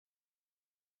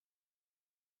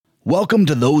Welcome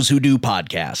to Those Who Do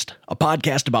podcast, a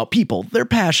podcast about people, their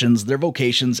passions, their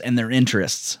vocations, and their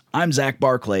interests. I'm Zach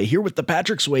Barclay, here with the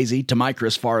Patrick Swayze to my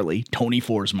Chris Farley, Tony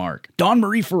Forsmark.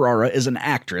 DawnMarie Ferrara is an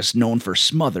actress known for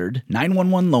Smothered,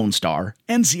 911 Lone Star,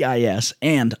 NCIS,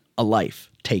 and A Life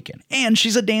Taken. And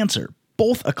she's a dancer,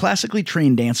 both a classically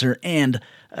trained dancer and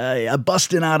a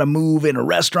bustin' out a move in a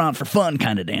restaurant for fun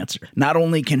kind of dancer. Not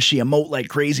only can she emote like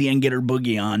crazy and get her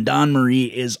boogie on,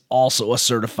 DawnMarie is also a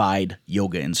certified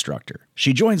yoga instructor.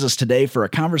 She joins us today for a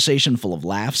conversation full of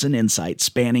laughs and insights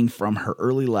spanning from her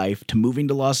early life to moving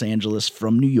to Los Angeles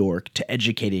from New York to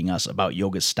educating us about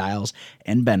yoga styles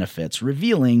and benefits,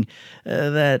 revealing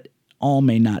that all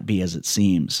may not be as it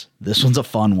seems. This one's a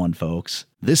fun one, folks.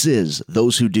 This is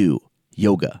Those Who Do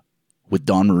Yoga with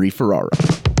DawnMarie Ferrara.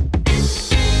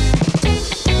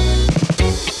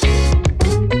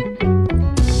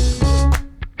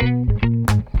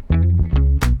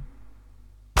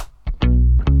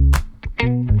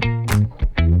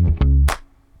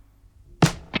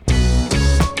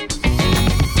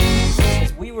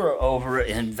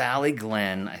 In Valley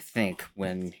Glen, I think,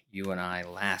 when you and I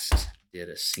last did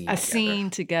a scene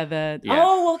together. Yeah.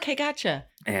 Oh, okay, gotcha.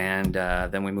 And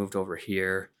then we moved over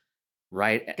here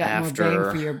right Got after. More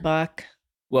bang for your buck.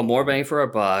 Well, more bang for our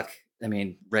buck. I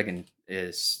mean, Reagan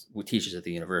teaches at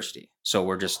the university, so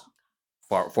we're just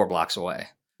four blocks away.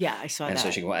 Yeah, I saw and that.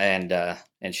 So she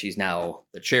and she's now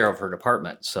the chair of her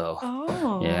department. So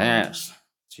yes,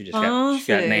 she got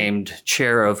named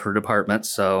chair of her department.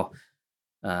 So.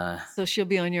 So she'll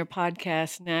be on your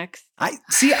podcast next. I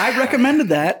recommended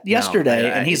that yesterday,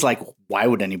 and he's like, "Why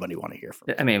would anybody want to hear from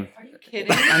me?" I mean, are you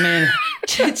kidding? I mean,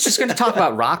 she's going to talk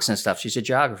about rocks and stuff. She's a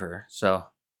geographer, so.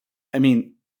 I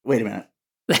mean, wait a minute.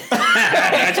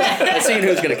 I seen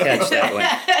who's going to catch that one.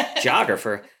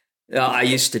 Geographer. I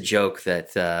used to joke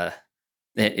that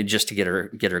just to get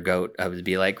her goat, I would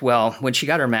be like, well, when she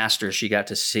got her master's, she got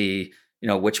to see.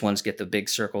 Which ones get the big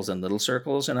circles and little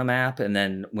circles in a map. And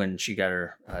then when she got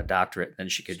her doctorate, then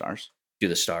she could do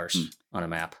the stars on a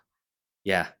map.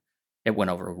 Yeah. It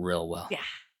went over real well. Yeah.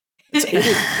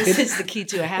 This is the key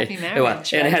to a happy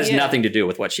marriage. And it has nothing to do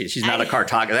with what she's not a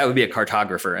cartographer. That would be a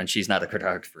cartographer, and she's not a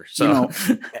cartographer. So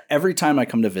every time I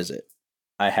come to visit,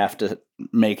 I have to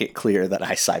make it clear that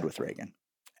I side with Reagan.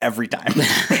 Every time.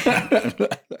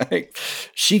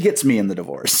 She gets me in the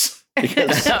divorce.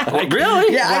 Because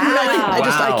really? Yeah,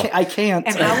 wow. I can't.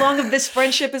 And how long of this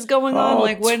friendship is going on?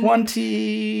 Like when?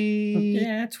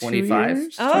 25.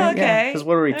 Oh, okay. Because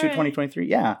what are we, 2023?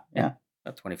 Yeah. About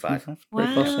 25.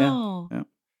 Wow. Close, yeah.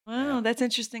 Wow, that's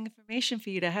interesting information for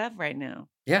you to have right now.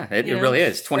 Yeah, it really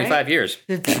is. 25 years.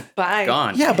 Bye.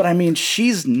 Gone. Yeah, but I mean,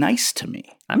 she's nice to me.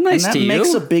 I'm nice to you. That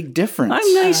makes a big difference.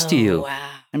 I'm nice to you. Wow.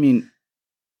 I mean,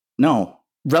 no.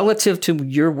 Relative to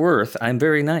your worth, I'm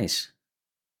very nice.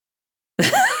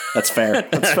 That's fair.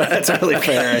 That's really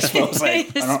fair, I suppose.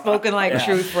 Spoken like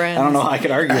true friends. I don't know how I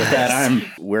could argue with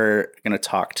that. We're going to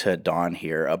talk to Dawn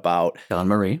here about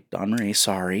DawnMarie,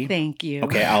 sorry. Thank you.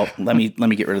 Okay, let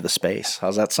me get rid of the space.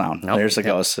 How's that sound? Nope. There's it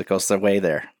goes. It goes the way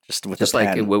there. Just like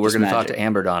pen, we're going to talk to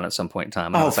Amber Dawn at some point in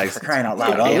time. Oh, for crying out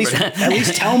loud! At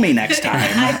least tell me next time.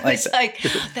 I was like,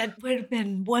 that would have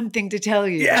been one thing to tell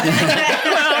you. Yeah.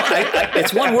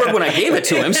 It's one word when I gave it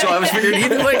to him, so I was figuring he'd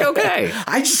be like, okay.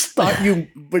 I just thought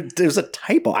there's a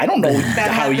typo. I don't know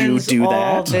how you do that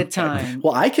all the time.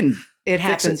 Well, I can. It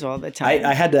happens all the time.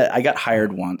 I got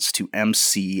hired once to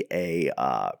MC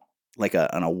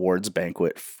an awards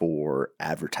banquet for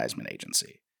advertisement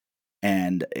agency.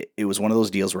 And it was one of those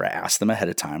deals where I asked them ahead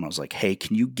of time. I was like, hey,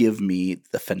 can you give me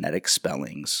the phonetic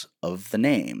spellings of the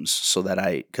names so that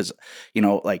because,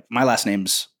 like my last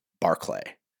name's Barclay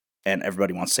and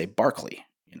everybody wants to say Barkley,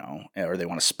 or they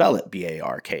want to spell it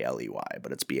Barkley,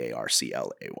 but it's Barclay.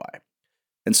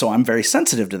 And so I'm very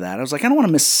sensitive to that. I was like, I don't want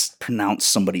to mispronounce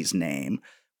somebody's name.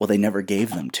 Well, they never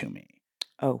gave them to me.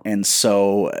 Oh. And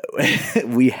so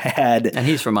we had. And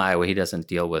he's from Iowa. He doesn't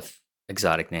deal with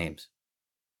exotic names.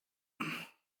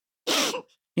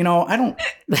 I don't.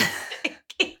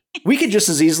 We could just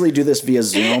as easily do this via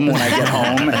Zoom when I get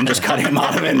home and just cut him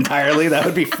out of it entirely. That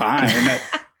would be fine.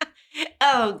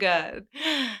 Oh, God.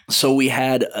 So we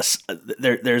had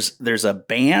there's a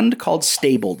band called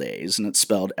Stable Days, and it's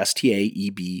spelled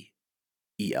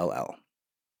Staebell.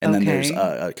 And then there's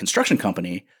a construction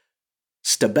company,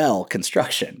 Stabell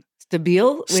Construction.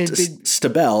 Stabile?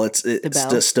 Stabell. It's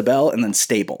Stabell and then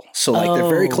Stable. So they're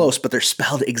very close, but they're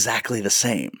spelled exactly the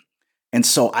same. And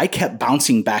so I kept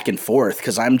bouncing back and forth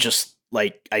because I'm just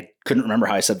like I couldn't remember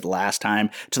how I said the last time,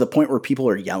 to the point where people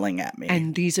are yelling at me.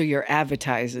 And these are your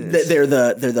advertisers. They're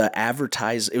the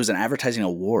it was an advertising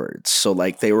awards. So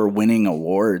like they were winning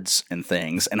awards and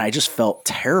things. And I just felt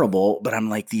terrible. But I'm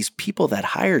like, these people that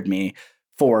hired me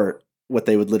for what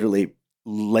they would literally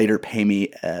later pay me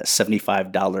a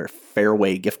 $75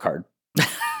 Fairway gift card.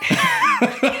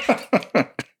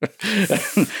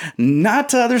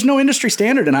 There's no industry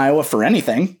standard in Iowa for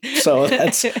anything. So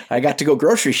I got to go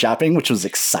grocery shopping, which was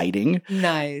exciting.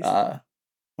 Nice.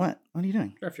 What are you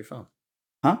doing? Turn off your phone.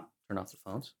 Huh? Turn off the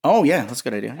phones. Oh yeah, that's a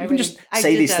good idea. You can just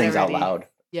say these things out loud.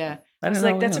 Yeah. I was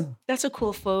don't like, know. that's a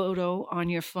cool photo on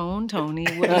your phone, Tony.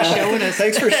 What are you showing us?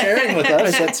 Thanks for sharing with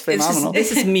us. That's phenomenal.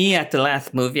 This is me at the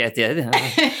last movie I did.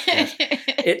 Yes.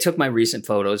 It took my recent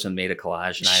photos and made a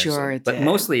collage. And Sure, it but did.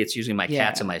 mostly it's usually my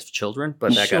cats and my children.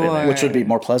 But that got in there. Which would be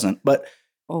more pleasant. But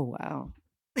oh wow,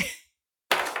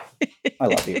 I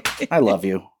love you. I love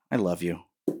you. I love you.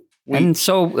 And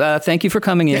so, thank you for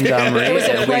coming in, DawnMarie. it was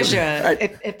a pleasure.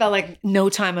 It felt like no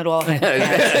time at all.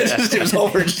 It was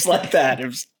over just like that. It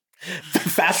was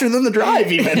faster than the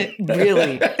drive, even.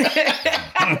 Really.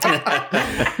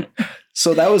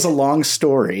 So that was a long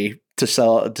story to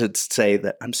say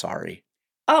that I'm sorry.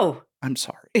 Oh, I'm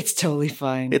sorry. it's totally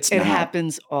fine. It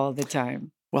happens all the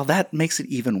time. Well, that makes it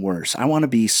even worse. I want to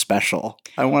be special.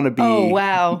 I want to be. Oh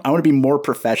wow. I want to be more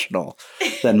professional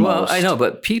than most. Well, I know,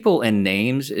 but people and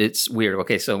names, it's weird.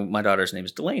 Okay, so my daughter's name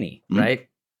is Delaney, right?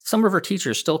 Some of her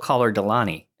teachers still call her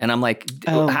Delaney. And I'm like,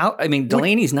 how? I mean,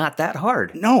 Delaney's not that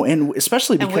hard. No, and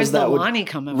especially because where's that Delaney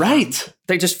coming from? Right.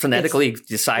 They just phonetically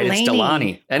decide it's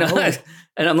Delaney. And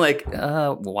I'm like,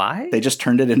 why? They just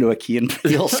turned it into a Key and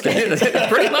Peele sketch.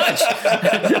 Pretty much.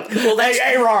 Well,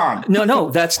 hey, Ron. No,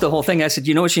 that's the whole thing. I said,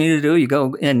 you know what you need to do? You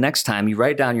go in next time, you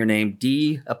write down your name,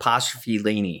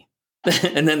 D''Laney.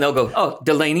 And then they'll go, oh,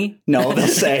 Delaney? No, they'll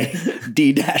say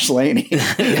D-Laney.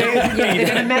 They're going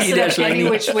to mess it up any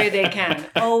which way they can.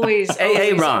 Always.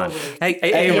 Hey, Ron.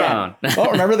 Hey, Ron.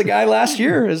 Oh, remember the guy last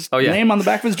year? His name on the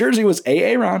back of his jersey was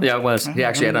Ron. Yeah, it was. He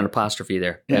actually had an apostrophe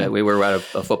there. Yeah. We were at a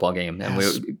football game.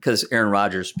 And because Aaron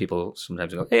Rodgers, people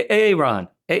sometimes go, hey, Ron.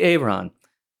 Hey, Ron.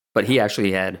 But he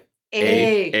actually had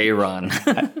Ron.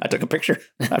 I took a picture.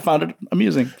 I found it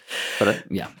amusing.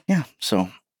 But yeah. Yeah.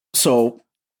 So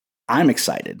I'm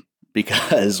excited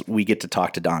because we get to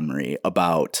talk to DawnMarie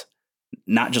about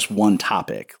not just one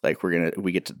topic. Like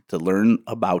we get to learn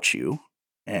about you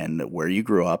and where you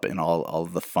grew up and all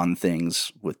of the fun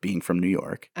things with being from New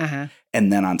York. Uh-huh.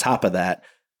 And then on top of that,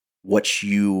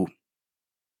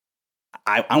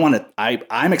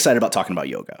 I'm excited about talking about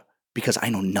yoga because I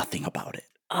know nothing about it.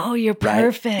 Oh, you're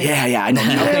perfect. Right? Yeah, I know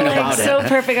nothing about it. So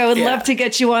perfect. I would love to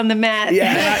get you on the mat.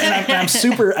 Yeah, and I'm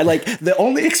super. The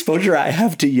only exposure I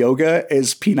have to yoga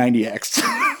is P90X.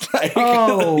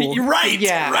 You're right.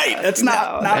 Yeah, right. That's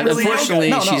not really. Unfortunately,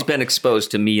 yoga. She's been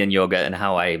exposed to me and yoga and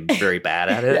how I'm very bad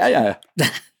at it. Yeah.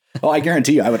 Oh, I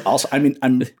guarantee you, I would also. I mean,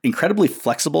 I'm incredibly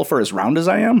flexible for as round as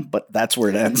I am, but that's where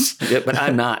it ends. Yeah, but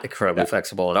I'm not incredibly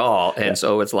flexible at all, and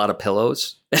so it's a lot of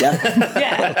pillows.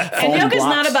 Yeah. And yoga's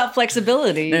not about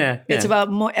flexibility. Yeah. It's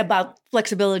about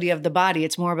flexibility of the body.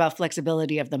 It's more about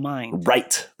flexibility of the mind.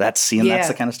 Right. That's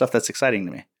the kind of stuff that's exciting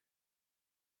to me.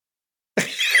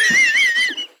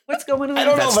 What's going on? I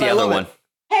don't know. That's the other one.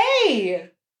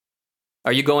 Hey.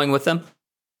 Are you going with them?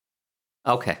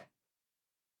 Okay.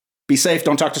 Be safe.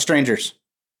 Don't talk to strangers.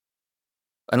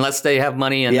 Unless they have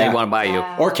money and they want to buy you.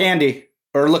 Or candy.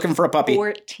 Or looking for a puppy.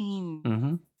 14.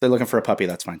 Mm-hmm. They're looking for a puppy.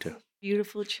 That's fine too.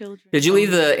 Beautiful children. Did you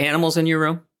leave the animals in your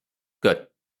room? Good.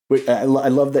 I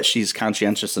love that she's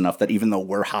conscientious enough that even though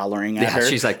we're hollering at her,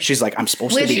 she's like, I'm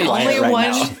supposed to be quiet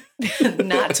right now.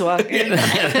 Not talking.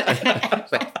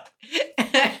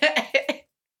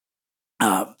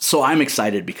 So I'm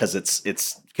excited because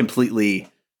it's completely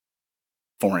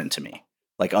foreign to me.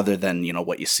 Like other than,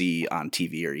 what you see on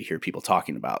TV or you hear people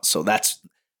talking about. So that's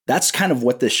kind of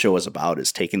what this show is about,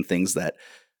 is taking things that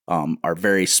are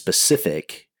very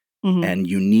specific and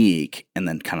unique and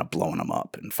then kind of blowing them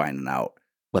up and finding out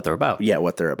what they're about. Yeah,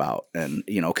 what they're about. And,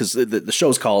 because the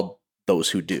show's called Those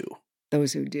Who Do.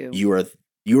 Those Who Do. You are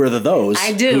the those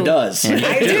I do. who does. And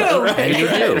I do. Right. And you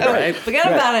do, right? Forget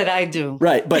about it, I do.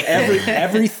 Right. But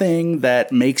everything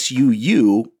that makes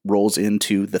you rolls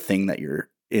into the thing that you're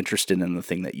interested in, the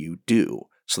thing that you do.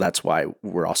 So that's why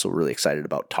we're also really excited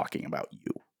about talking about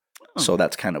you. Oh. So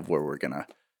that's kind of where we're going to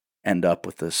end up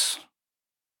with this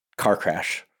car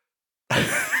crash.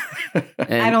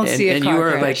 I don't see a car crash. And you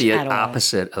are like the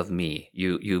opposite of me.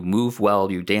 You move well,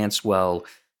 you dance well,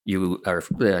 you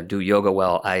do yoga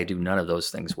well. I do none of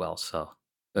those things well. So,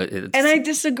 and I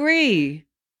disagree.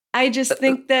 I just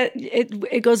think that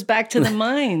it goes back to the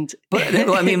mind.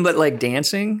 But like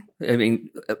dancing. I mean,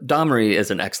 DawnMarie is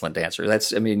an excellent dancer.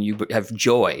 You have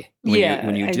joy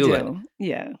when you do it.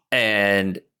 Yeah.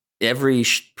 And every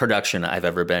production I've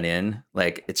ever been in,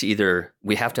 like it's either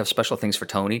we have to have special things for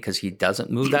Tony because he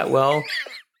doesn't move that well,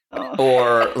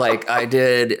 or like I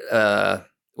did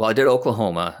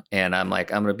Oklahoma, and I'm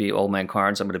like, I'm going to be Old Man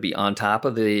Carnes. I'm going to be on top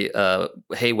of the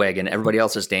hay wagon. Everybody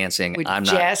else is dancing. With I'm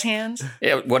jazz hands?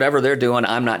 Yeah, whatever they're doing,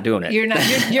 I'm not doing it. You're not.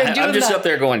 You're doing I'm just up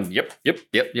there going, yep,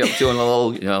 doing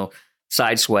a little,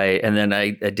 side sway. And then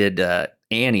I did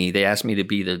Annie. They asked me to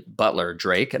be the butler,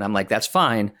 Drake. And I'm like, that's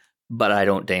fine, but I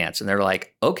don't dance. And they're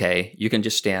like, okay, you can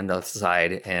just stand on the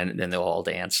side and then they'll all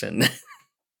dance. And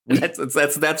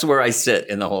that's where I sit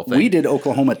in the whole thing. We did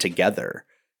Oklahoma together.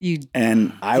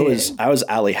 I was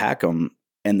Allie Hackham,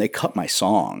 and they cut my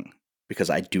song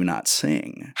because I do not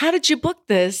sing. How did you book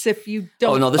this if you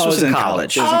don't? Oh, no, this was in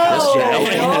college. It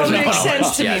all makes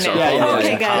sense to me now.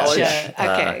 Okay, gotcha.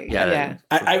 Okay, yeah.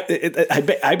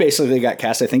 I basically got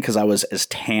cast, I think, because I was as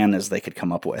tan as they could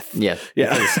come up with. Yeah.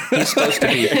 He's supposed to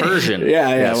be Persian. Yeah.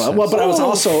 Yes. Well, but I was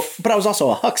also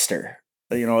a huckster.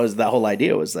 As that whole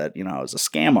idea was that I was a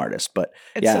scam artist. But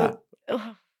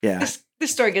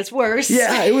This story gets worse.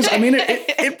 Yeah, it was. I mean,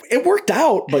 it worked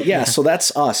out, but yeah. So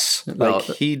that's us. Like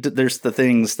there's the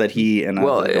things that he and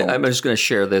I'm just going to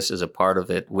share this as a part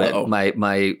of it. When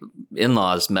my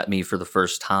in-laws met me for the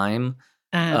first time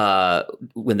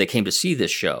when they came to see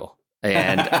this show,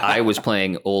 and I was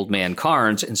playing Old Man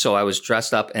Carnes, and so I was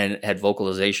dressed up and had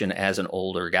vocalization as an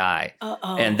older guy,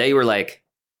 and they were like,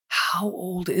 "How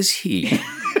old is he?"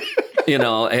 And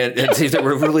they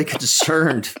were really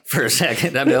concerned for a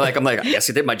second. I'm like, I guess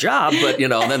I did my job, but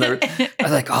and then they're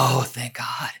like, oh, thank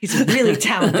God, he's a really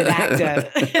talented actor.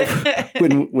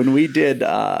 when we did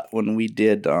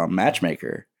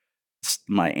Matchmaker,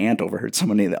 my aunt overheard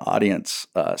somebody in the audience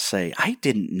say, "I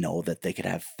didn't know that they could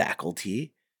have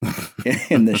faculty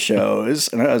in the shows,"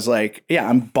 and I was like, "Yeah,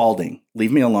 I'm balding.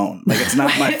 Leave me alone. Like, it's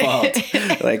not my fault.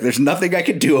 Like, there's nothing I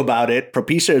could do about it.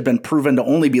 Propecia has been proven to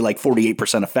only be like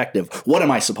 48% effective. What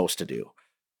am I supposed to do?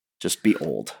 Just be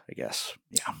old, I guess."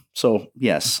 Yeah. So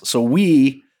yes. So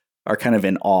we are kind of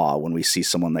in awe when we see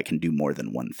someone that can do more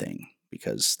than one thing,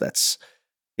 because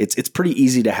it's pretty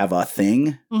easy to have a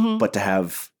thing, but to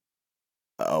have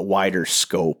a wider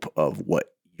scope of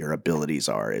what your abilities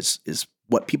are is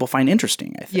what people find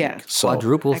interesting, I think. Yeah. So,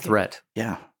 quadruple threat.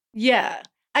 Yeah. Yeah.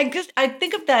 I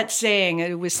think of that saying.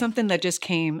 It was something that just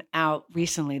came out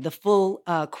recently. The full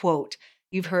quote.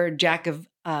 You've heard jack of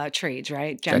trades,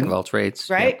 right? Jack of all trades.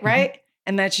 Right, yeah. right.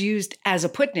 And that's used as a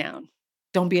put down.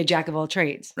 Don't be a jack of all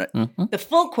trades. Right. Mm-hmm. The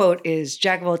full quote is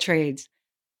jack of all trades,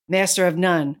 master of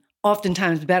none,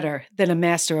 oftentimes better than a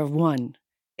master of one.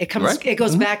 It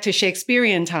goes back to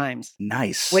Shakespearean times.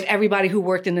 Nice. With everybody who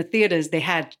worked in the theaters, they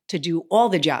had to do all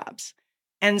the jobs.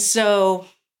 And so,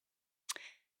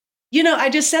 I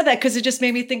just said that because it just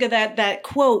made me think of that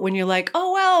quote when you're like,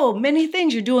 oh, well, many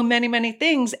things. You're doing many, many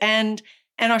things. And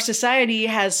our society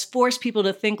has forced people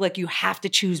to think like you have to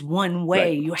choose one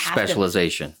way. Right. You have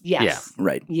specialization. Yes. Yeah.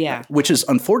 Right. Yeah. Which is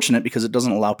unfortunate because it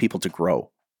doesn't allow people to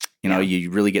grow. You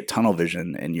really get tunnel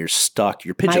vision and you're stuck.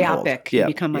 You're pigeonholed. Myopic. You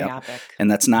become myopic. And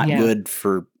that's not good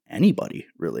for anybody,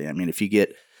 really. I mean, if you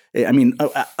get,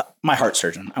 my heart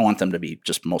surgeon, I want them to be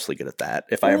just mostly good at that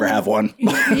if I ever have one.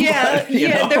 Yeah.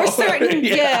 There were certain,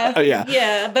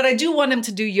 yeah. But I do want him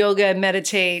to do yoga and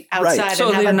meditate outside and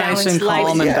so have a nice balanced and life.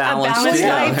 calm and balanced. A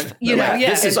balanced life.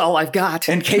 This is all I've got.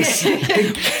 In case,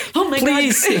 oh my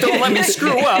please God. don't let me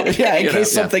screw up. In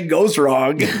case something goes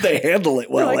wrong, they handle it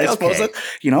well. I suppose.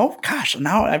 Gosh,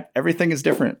 now everything is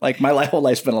different. Like my whole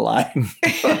life's been a lie.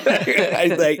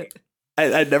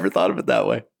 I never thought of it that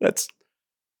way.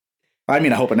 I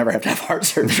hope I never have to have heart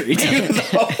surgery.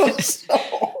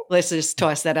 Let's just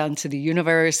toss that out into the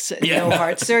universe. Yeah. No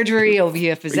heart surgery over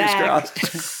here for Zach.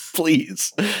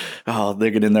 Please. Oh, they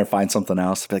get in there, find something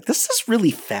else. Be like, this is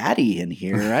really fatty in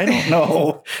here. I don't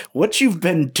know what you've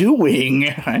been doing.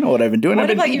 I know what I've been doing.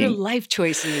 What about your life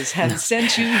choices have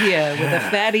sent you here with a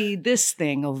fatty this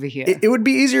thing over here? It would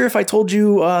be easier if I told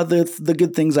you the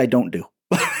good things I don't do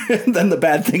than the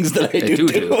bad things that I do.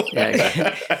 Yeah,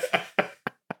 exactly.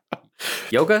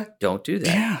 Yoga, don't do that.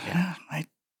 Yeah.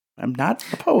 I'm not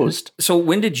opposed. So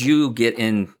when did you get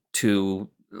into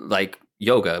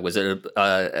yoga? Was it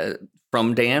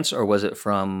from dance or was it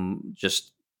from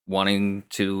just wanting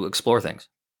to explore things?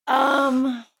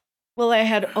 Well, I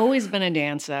had always been a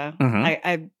dancer. Mm-hmm.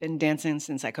 I've been dancing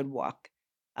since I could walk.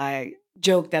 I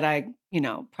joke that I,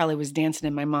 probably was dancing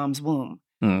in my mom's womb,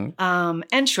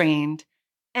 and trained.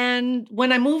 And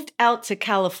when I moved out to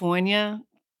California,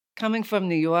 coming from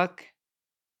New York,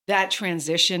 that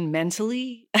transition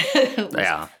mentally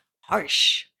was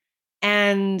harsh.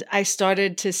 And I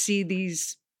started to see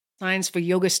these signs for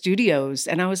yoga studios.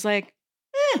 And I was like,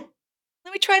 let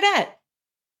me try that.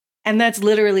 And that's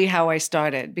literally how I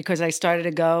started, because I started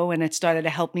to go and it started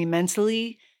to help me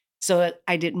mentally. So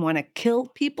I didn't want to kill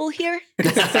people here.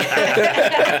 Wow,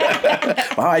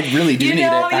 I really do need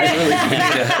it. I really do need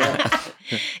it.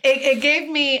 It gave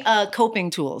me coping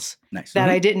tools that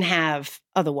I didn't have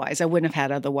otherwise. I wouldn't have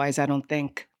had otherwise, I don't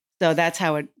think. So that's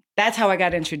how I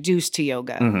got introduced to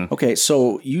yoga. Mm-hmm. Okay,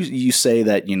 so you say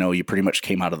that, you pretty much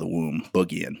came out of the womb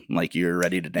boogieing, like you're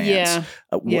ready to dance.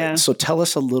 Yeah. So tell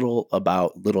us a little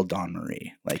about little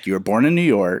DawnMarie. Like, you were born in New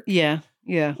York. Yeah.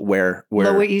 Where?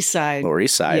 Lower East Side. Lower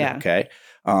East Side. Yeah. Okay.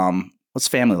 What's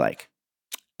family like?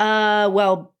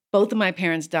 Well, both of my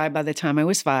parents died by the time I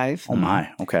was 5. Oh my.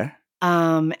 Okay.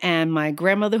 And my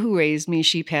grandmother who raised me,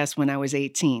 she passed when I was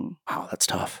 18. Wow, that's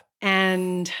tough.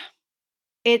 And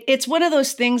it's one of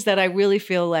those things that I really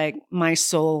feel like my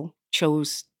soul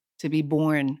chose to be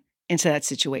born into that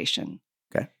situation.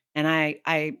 Okay. And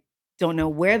I don't know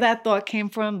where that thought came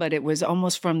from, but it was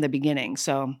almost from the beginning.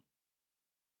 So,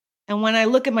 and when I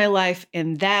look at my life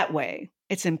in that way,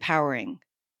 it's empowering.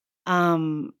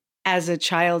 As a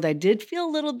child, I did feel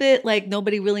a little bit like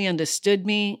nobody really understood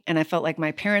me. And I felt like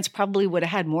my parents probably would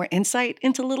have had more insight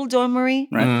into little DawnMarie.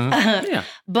 Right. Yeah.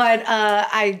 But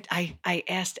I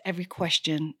asked every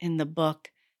question in the book.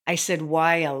 I said,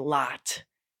 why a lot?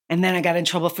 And then I got in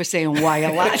trouble for saying why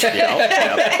a lot.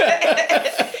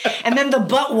 And then the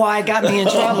but why got me in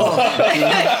trouble. Oh,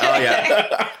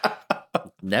 yeah.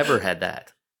 Never had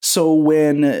that. So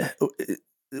when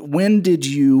did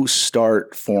you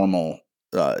start formal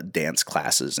dance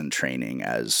classes and training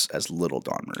as little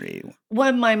DawnMarie?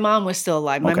 When my mom was still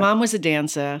alive. My mom was a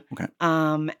dancer. Okay.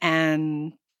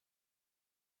 And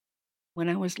when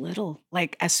I was little,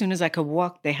 like as soon as I could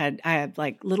walk, I had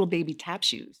like little baby tap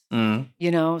shoes, so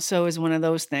it was one of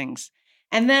those things.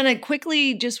 And then I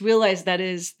quickly just realized that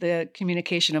is the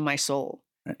communication of my soul,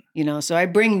 right. So I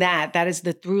bring that is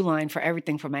the through line for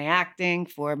everything, for my acting,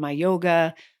 for my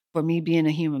yoga, for me being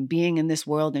a human being in this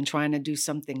world and trying to do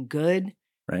something good.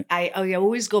 Right. I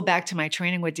always go back to my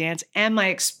training with dance and my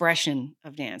expression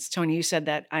of dance. Tony, you said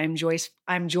that I'm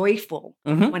joyful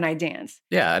when I dance.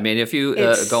 Yeah, I mean, if you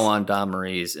go on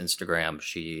DawnMarie's Instagram,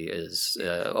 she is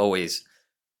always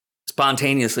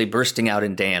spontaneously bursting out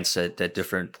in dance at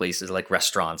different places, like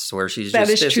restaurants, where she's that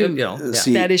just is true.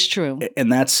 See, that is true, and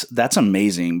that's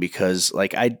amazing, because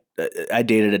like I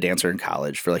dated a dancer in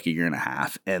college for like a year and a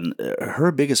half, and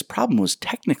her biggest problem was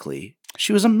technically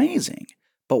she was amazing.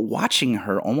 But watching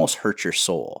her almost hurt your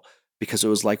soul, because it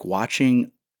was like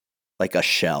watching like a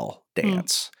shell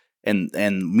dance.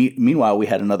 Meanwhile, we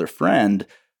had another friend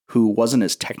who wasn't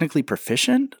as technically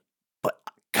proficient, but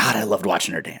God, I loved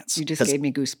watching her dance. You just gave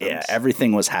me goosebumps. Yeah,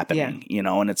 everything was happening,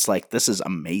 and it's like, this is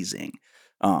amazing.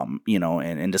 And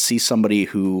to see somebody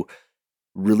who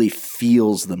really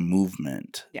feels the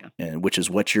movement, and which is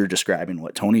what you're describing,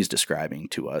 what Tony's describing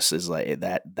to us, is like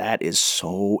that is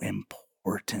so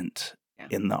important.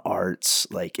 In the arts,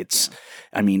 like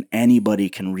I mean, anybody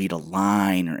can read a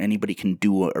line, or anybody can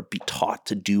do or be taught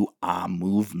to do a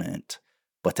movement,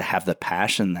 but to have the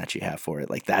passion that you have for it,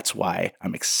 like that's why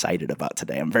I'm excited about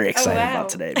today. I'm very excited about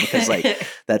today, because like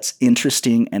that's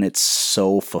interesting, and it's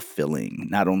so fulfilling,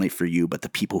 not only for you, but the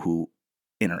people who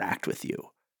interact with you.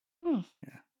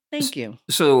 Thank you.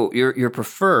 So your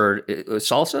preferred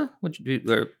salsa? Would you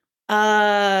do?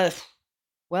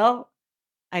 Well,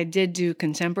 I did do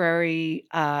contemporary,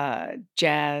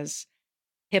 jazz,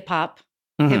 hip hop.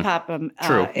 Hip hop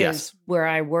is where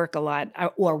I work a lot,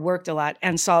 or worked a lot,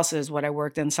 and salsa is what I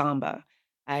worked in. Samba.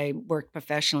 I worked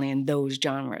professionally in those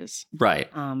genres. Right.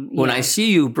 When I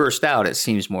see you burst out, it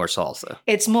seems more salsa.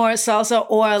 It's more salsa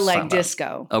or like Samba.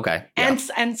 Disco. Okay. And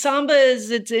samba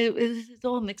is it's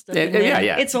all mixed up. In there.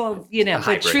 Yeah. It's all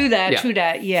but true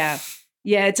that. Yeah.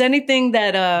 It's anything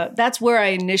that's where I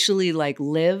initially like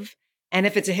live. And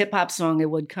if it's a hip hop song, it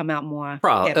would come out more.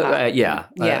 I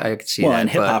could see that. Well, and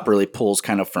hip hop really pulls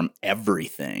kind of from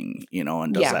everything,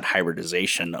 and does that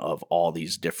hybridization of all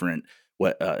these different,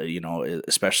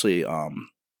 especially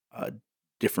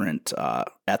different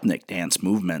ethnic dance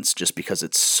movements, just because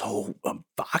it's so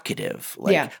evocative.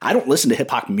 Like, I don't listen to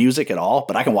hip hop music at all,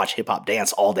 but I can watch hip hop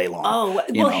dance all day long. Oh,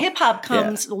 well, hip hop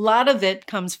comes. A lot of it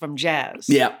comes from jazz.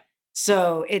 Yeah.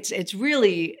 So it's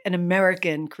really an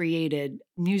American created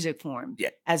music form,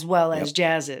 as well as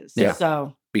jazz is. Yeah.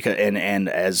 So because and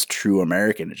as true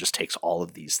American, it just takes all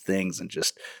of these things and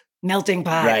just melting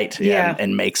pot, right? Yeah,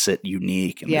 and makes it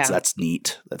unique, and that's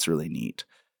neat. That's really neat.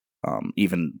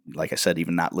 Even like I said,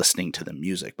 even not listening to the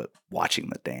music, but watching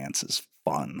the dance is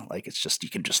fun. Like it's just, you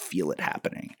can just feel it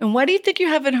happening. And why do you think you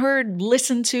haven't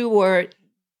listened to, or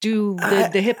do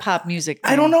the hip hop music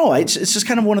thing? I don't know. It's just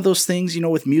kind of one of those things,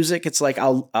 with music. It's like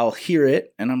I'll hear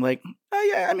it and I'm like,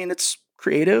 oh yeah, I mean, it's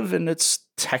creative and it's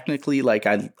technically like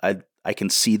I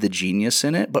can see the genius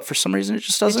in it, but for some reason it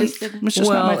just doesn't. It's just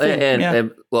not my thing.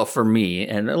 And well, for me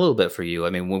and a little bit for you,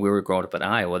 I mean, when we were growing up in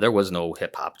Iowa, there was no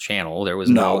hip hop channel. There was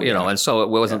no, and so it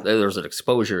wasn't. There was an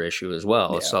exposure issue as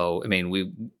well. Yeah. So I mean,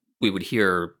 we would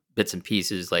hear bits and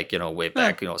pieces like way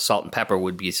back. Salt and pepper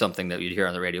would be something that you'd hear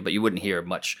on the radio, but you wouldn't hear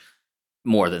much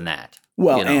more than that.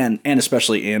 Well, and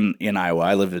especially in Iowa,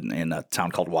 I live in a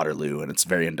town called Waterloo, and it's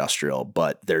very industrial,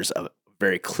 but there's a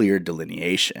very clear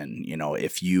delineation.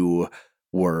 If you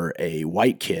were a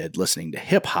white kid listening to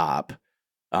hip hop,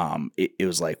 it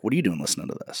was like, what are you doing listening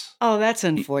to this? Oh, that's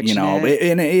unfortunate.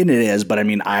 And it is, but I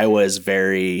mean, Iowa is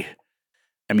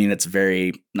it's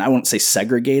very, I won't say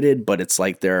segregated, but it's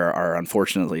like there are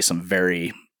unfortunately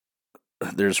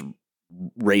there's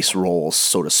race roles,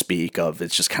 so to speak, of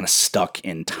it's just kind of stuck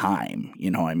in time,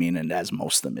 and as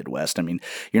most of the Midwest, I mean,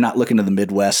 you're not looking to the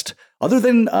Midwest other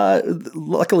than,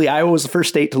 luckily Iowa was the first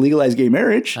state to legalize gay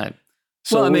marriage.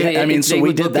 So we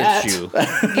did that.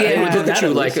 They would look at you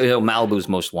like Malibu's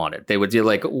Most Wanted. They would be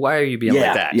like, "Why are you being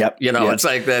like that?" Yep, it's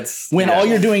like that's when all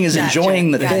you're doing is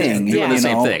enjoying the thing. Doing the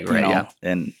same thing, right?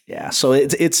 And so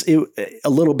it's a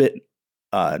little bit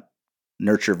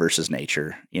nurture versus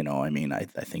nature. I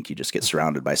think you just get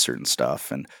surrounded by certain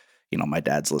stuff, and my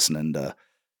dad's listening to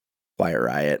Quiet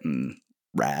Riot and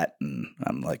Rat, and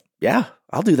I'm like, yeah,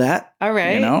 I'll do that. All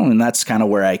right, and that's kind of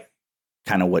where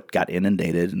what got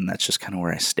inundated, and that's just kind of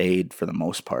where I stayed for the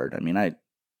most part. I mean, it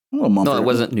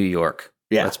wasn't New York.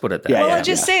 Yeah, let's put it that way. Well, I'll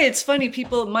just say it's funny.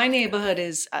 People, my neighborhood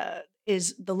is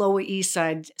the Lower East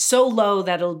Side, so low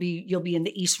that you'll be in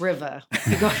the East River.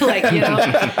 You go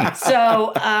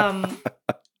So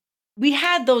we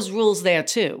had those rules there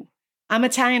too. I'm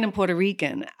Italian and Puerto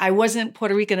Rican. I wasn't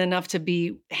Puerto Rican enough to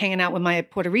be hanging out with my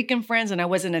Puerto Rican friends, and I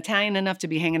wasn't Italian enough to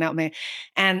be hanging out with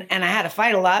and I had to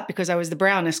fight a lot because I was the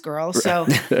brownest girl. So,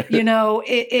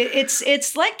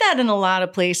 it's like that in a lot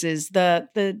of places. The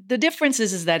difference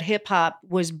is that hip hop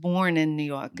was born in New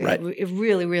York. Right. It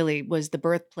really, really was the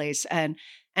birthplace, and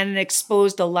it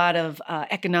exposed a lot of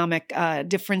economic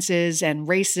differences and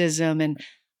racism,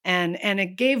 and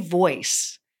it gave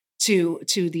voice to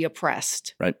the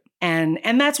oppressed. Right.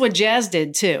 And that's what jazz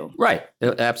did too. Right.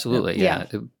 Absolutely. Yeah.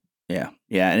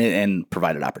 And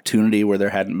provided opportunity where there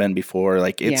hadn't been before.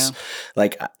 Like it's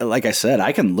like I said,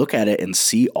 I can look at it and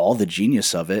see all the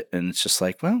genius of it. And it's just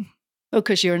like, well,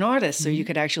 because you're an artist, so you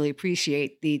could actually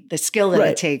appreciate the skill that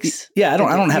it takes. Yeah. I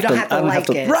don't have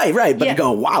to. It. Right. But you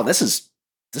go, wow, this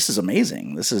is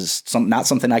amazing. This is not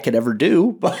something I could ever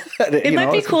do, but it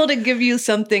might be cool to give you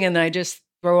something. And then I just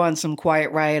throw on some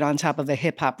Quiet Riot on top of a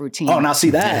hip hop routine. Oh, now see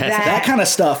that kind of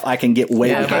stuff I can get way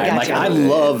behind. Gotcha. Like I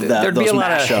love that. There'd be a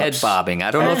lot of head bobbing.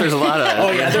 I don't know if there's a lot of. Oh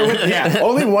yeah, there would. Yeah,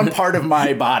 only one part of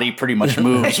my body pretty much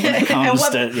moves when it comes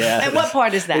to. Yeah, and what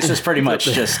part is that? It's just pretty much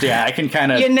just I can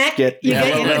kind of your neck.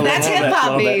 That's hip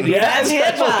hop, baby. That's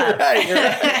hip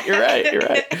hop. You're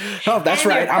right. Oh, that's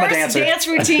right. I'm a dancer. Dance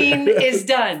routine is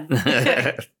done.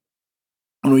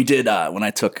 When I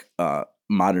took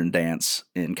modern dance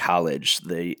in college,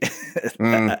 we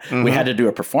had to do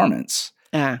a performance,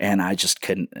 and I just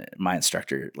couldn't. My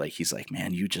instructor, he's like,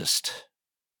 man, you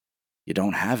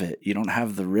don't have it. You don't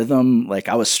have the rhythm. Like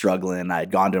I was struggling. I'd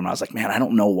gone to him. I was like, man, I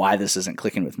don't know why this isn't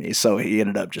clicking with me. So he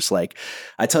ended up just like,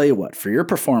 I tell you what, for your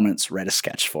performance, write a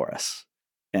sketch for us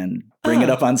and bring it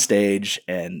up on stage.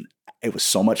 And it was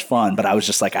so much fun. But I was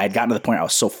just like, I had gotten to the point I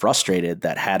was so frustrated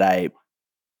that had I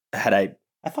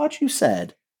thought you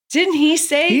said. Didn't he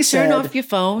say turn off your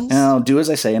phones? No, do as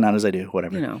I say and not as I do,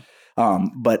 whatever.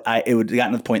 But it would have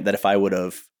gotten to the point that if I would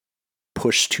have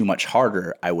pushed too much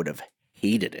harder, I would have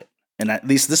hated it. And at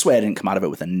least this way I didn't come out of it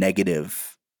with a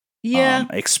negative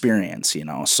experience,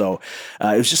 So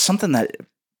it was just something that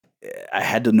I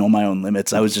had to know my own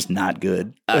limits. I was just not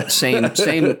good. Same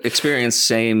experience,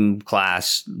 same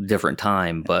class, different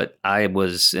time. But I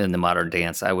was in the modern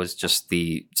dance. I was just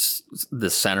the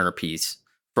centerpiece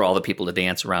for all the people to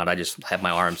dance around. I just had my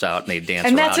arms out and they dance around.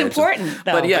 And that's important,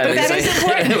 though. But yeah, that is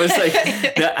important. It was like,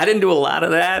 I didn't do a lot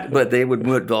of that, but they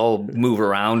would all move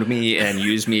around me and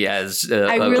use me as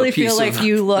I really feel like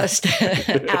you lost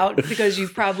out because you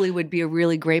probably would be a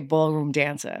really great ballroom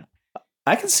dancer.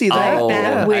 I can see that.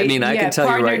 I can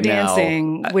tell you right now. Partner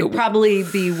dancing would probably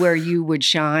be where you would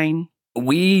shine.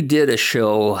 We did a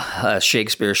show, a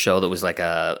Shakespeare show that was like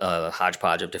a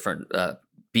hodgepodge of different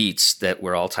beats that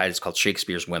were all tied. It's called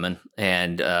Shakespeare's Women.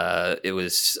 And it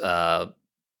was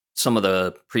some of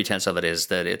the pretense of it is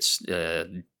that it's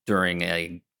during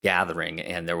a gathering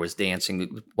and there was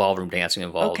dancing, ballroom dancing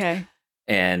involved. Okay.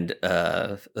 And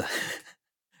that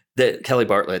Kelly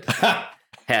Bartlett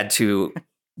had to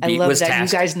I love that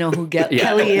tasked, you guys know who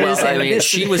Kelly is. Well, I mean,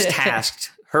 she was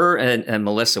tasked. Her and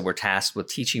Melissa were tasked with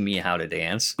teaching me how to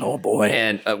dance. Oh boy!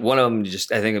 And one of them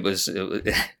I think it was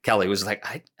Kelly was like,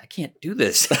 I can't do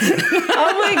this. Oh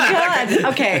my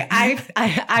God! Okay,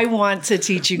 I want to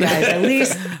teach you guys at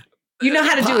least. You know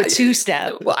how to do a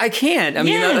 2-step. Well, I can. I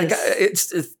mean,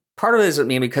 it's part of it is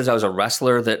because I was a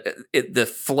wrestler that the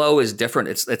flow is different.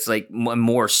 It's like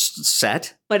more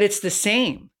set, but it's the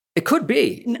same. It could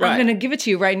be. I'm going to give it to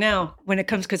you right now when it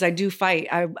comes, because I do fight.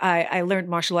 I learned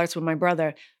martial arts with my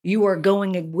brother. You are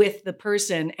going with the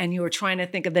person and you are trying to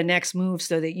think of the next move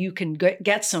so that you can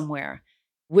get somewhere.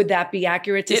 Would that be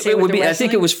accurate to say? It would be. I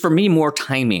think it was for me more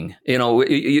timing.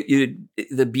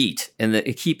 The beat and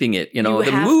the keeping it.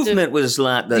 The movement was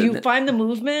not. Do you find the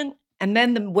movement, and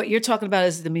then what you're talking about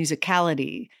is the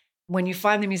musicality. When you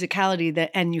find the musicality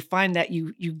and you find that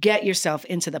you get yourself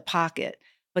into the pocket.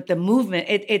 But the movement,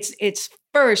 it's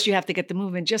first you have to get the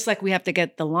movement, just like we have to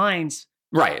get the lines.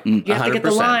 Right. You have to get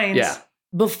the lines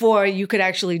before you could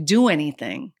actually do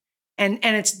anything. And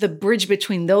it's the bridge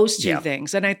between those two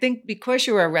things. And I think because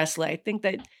you're a wrestler, I think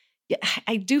that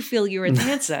I do feel you're a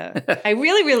dancer. I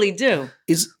really, really do.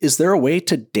 Is there a way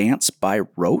to dance by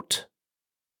rote?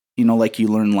 Like you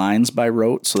learn lines by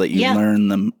rote so that you learn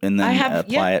them and then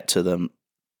apply it to them.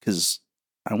 Because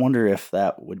I wonder if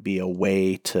that would be a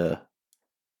way to...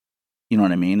 You know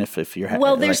what I mean? If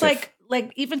you're there's like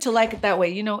even to like it that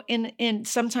way, in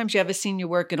sometimes you have a scene you're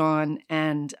working on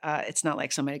and it's not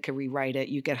like somebody could rewrite it.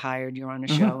 You get hired, you're on a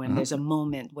show, and there's a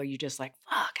moment where you're just like,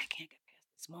 fuck, I can't get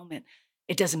past this moment.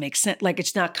 It doesn't make sense. Like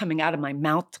it's not coming out of my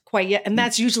mouth quite yet. And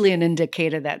that's usually an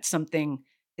indicator that something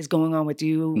is going on with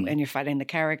you and you're fighting the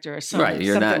character or something. Right.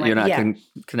 You're not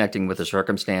connecting with the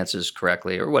circumstances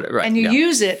correctly or whatever. Right. And you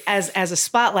use it as a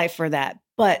spotlight for that.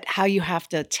 But how you have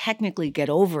to technically get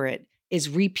over it is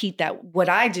repeat that. What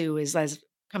I do is, as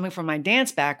coming from my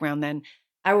dance background, then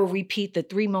I will repeat the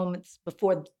 3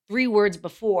 words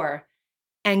before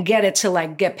and get it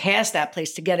to get past that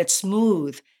place, to get it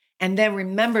smooth. And then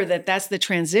remember that that's the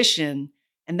transition.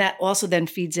 And that also then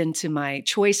feeds into my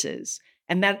choices.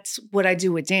 And that's what I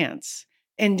do with dance.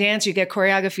 In dance, you get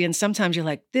choreography and sometimes you're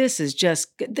like, this is just,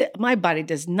 my body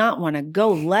does not want to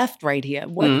go left right here.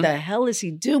 What the hell is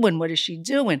he doing? What is she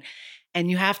doing? And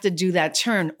you have to do that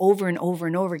turn over and over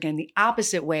and over again, the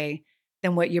opposite way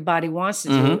than what your body wants to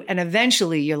do. And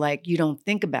eventually you're like, you don't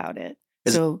think about it.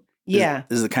 Is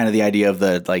it kind of the idea of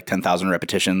the 10,000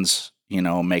 repetitions,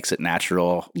 makes it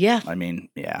natural? Yeah. I mean,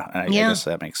 I guess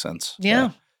that makes sense.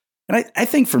 Yeah. And I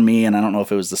think for me, and I don't know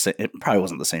if it was the same, it probably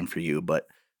wasn't the same for you, but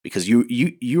because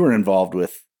you were involved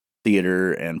with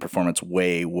theater and performance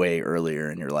way, way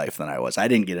earlier in your life than I was. I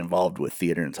didn't get involved with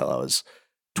theater until I was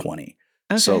 20.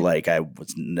 Okay. So I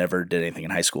never did anything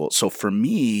in high school. So for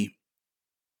me,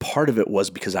 part of it was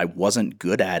because I wasn't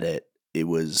good at it. I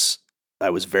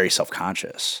was very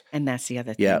self-conscious. And that's the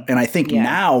other thing. Yeah. And I think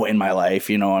now in my life,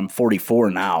 I'm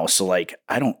 44 now. So I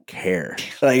don't care.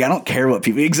 I don't care what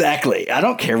people, exactly. I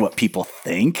don't care what people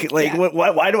think.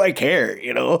 Why do I care?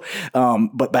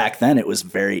 But back then it was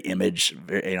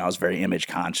I was very image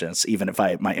conscious, even if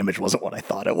my image wasn't what I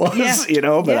thought it was,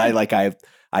 but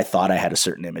I thought I had a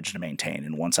certain image to maintain.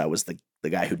 And once I was the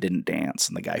guy who didn't dance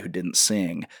and the guy who didn't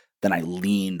sing, then I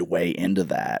leaned way into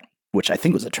that, which I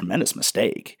think was a tremendous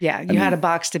mistake. Yeah, you had a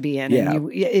box to be in,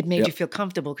 and it made you feel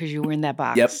comfortable because you were in that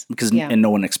box. Yep, and no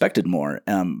one expected more.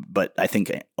 But I think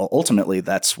ultimately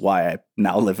that's why I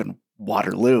now live in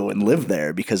Waterloo and live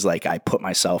there, because I put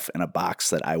myself in a box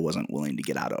that I wasn't willing to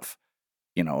get out of.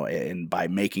 And by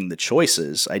making the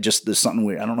choices, there's something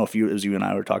weird. I don't know if it was you and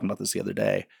I were talking about this the other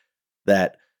day,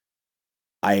 that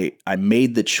I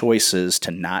made the choices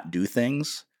to not do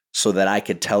things so that I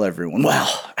could tell everyone,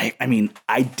 well,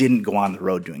 I didn't go on the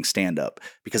road doing stand-up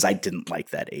because I didn't like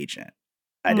that agent.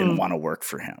 I didn't want to work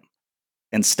for him.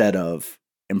 Instead of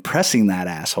impressing that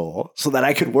asshole so that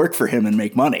I could work for him and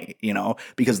make money,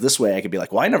 because this way I could be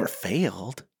like, well, I never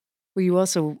failed. Well, you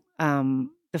also,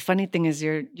 the funny thing is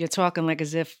you're talking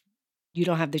as if you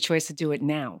don't have the choice to do it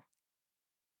now.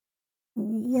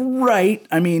 Right.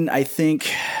 I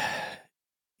think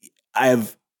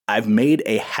I've made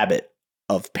a habit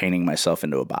of painting myself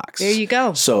into a box. There you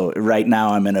go. So right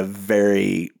now I'm in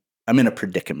a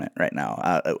predicament right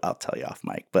now. I'll tell you off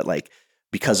mic, but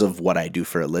because of what I do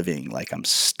for a living, I'm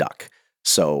stuck.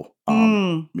 So,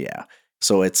 yeah.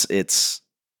 So it's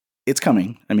it's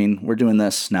coming. I mean, we're doing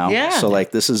this now. Yeah. So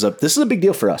like, this is a big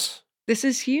deal for us. This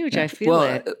is huge. I feel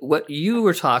it. What you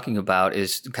were talking about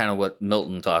is kind of what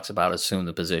Milton talks about, assume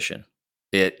the position.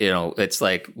 It's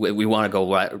like we want to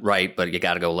go right, but you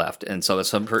got to go left. And so at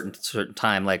some certain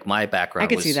time, like my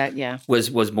background, I could see that, yeah,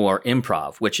 was more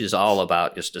improv, which is all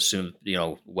about just assume,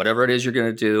 whatever it is you're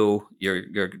going to do,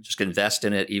 you're just invest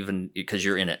in it, even because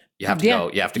you're in it. You have to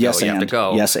go. You have to go. You have to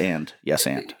go. Yes, and yes,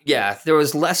 and yeah. There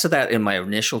was less of that in my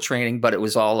initial training, but it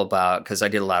was all about because I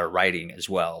did a lot of writing as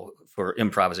well for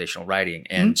improvisational writing,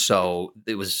 and so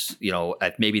it was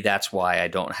maybe that's why I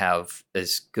don't have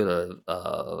as good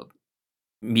a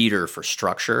meter for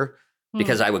structure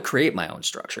because I would create my own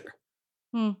structure,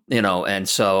 and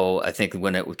so I think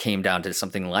when it came down to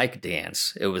something like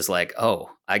dance, it was like,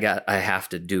 I have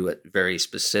to do it very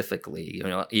specifically,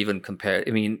 even compared.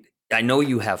 I mean, I know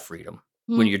you have freedom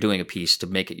when you're doing a piece to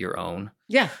make it your own.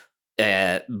 Yeah.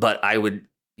 But I would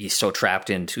be so trapped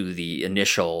into the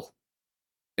initial,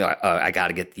 I got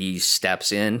to get these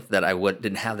steps in that I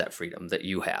didn't have that freedom that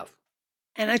you have.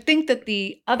 And I think that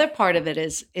the other part of it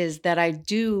is that I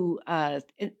do,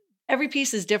 every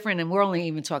piece is different, and we're only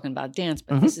even talking about dance,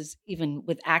 but this is even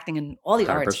with acting and all the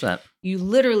 100%. arts. You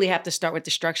literally have to start with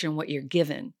the structure and what you're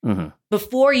given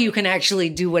before you can actually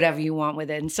do whatever you want with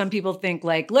it. And some people think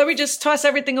like, let me just toss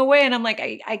everything away. And I'm like,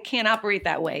 I can't operate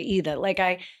that way either. Like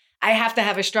I have to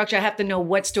have a structure. I have to know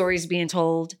what story is being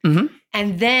told.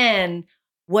 And then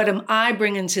what am I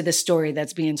bringing to the story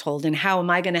that's being told, and how am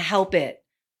I going to help it?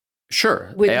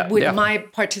 Sure. With my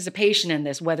participation in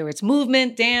this, whether it's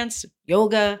movement, dance,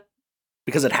 yoga.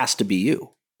 Because it has to be you.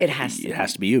 It has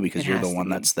to be you because you're the one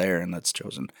that's there and that's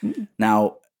chosen.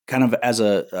 Now, kind of as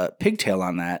a pigtail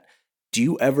on that, do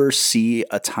you ever see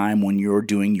a time when you're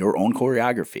doing your own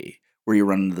choreography where you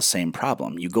run into the same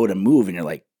problem? You go to move and you're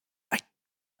like, I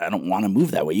don't want to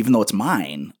move that way, even though it's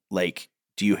mine. Like,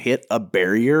 do you hit a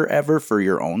barrier ever for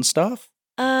your own stuff?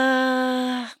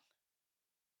 I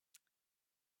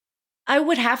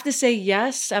would have to say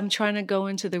yes. I'm trying to go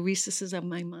into the recesses of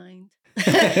my mind.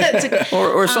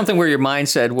 or something where your mind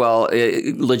said, well,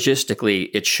 logistically,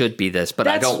 it should be this, but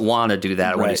I don't want to do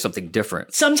that. I want to do something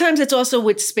different. Sometimes it's also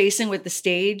with spacing with the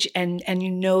stage, and you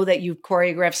know that you've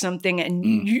choreographed something, and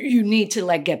you need to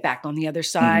like get back on the other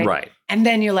side. Right. And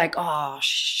then you're like, oh,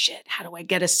 shit, how do I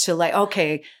get us to like,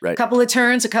 okay, a couple of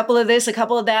turns, a couple of this, a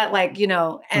couple of that, like,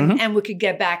 and we could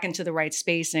get back into the right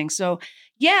spacing. So,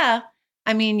 yeah.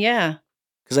 I mean, yeah.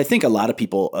 Because I think a lot of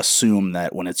people assume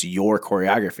that when it's your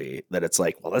choreography, that it's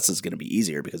like, well, this is going to be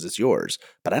easier because it's yours.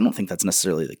 But I don't think that's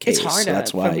necessarily the case. It's harder. So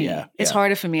that's why, for me. It's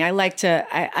harder for me.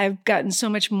 I've gotten so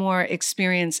much more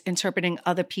experience interpreting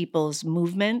other people's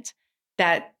movement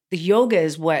that the yoga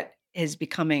is what is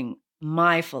becoming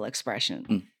my full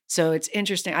expression. So it's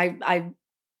interesting. I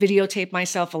videotape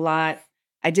myself a lot.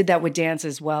 I did that with dance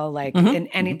as well, like in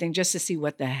anything, just to see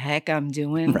what the heck I'm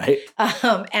doing. Right.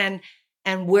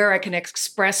 And where I can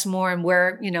express more, and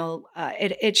where,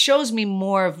 it shows me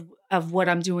more of what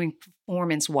I'm doing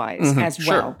performance-wise as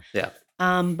well. Yeah.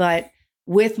 But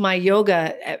with my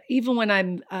yoga, even when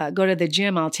I'm go to the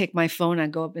gym, I'll take my phone, I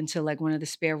go up into like one of the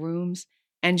spare rooms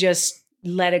and just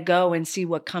let it go and see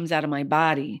what comes out of my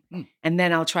body. And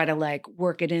then I'll try to like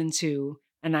work it into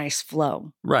a nice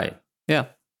flow. Right. Yeah.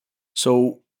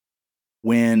 So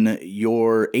when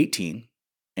you're 18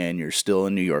 and you're still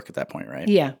in New York at that point, right?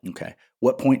 Yeah. Okay.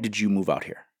 What point did you move out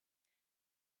here?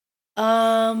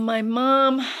 My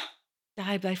mom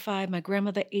died by 5, my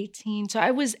grandmother 18. So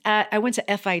I went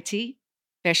to FIT,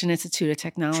 Fashion Institute of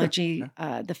Technology,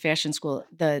 the fashion school,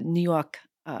 the New York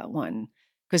one,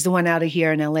 because the one out of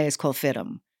here in LA is called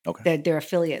FITM. Okay. They're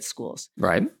affiliate schools.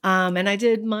 Right. And I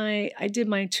did my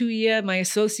 2-year, my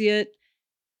associate,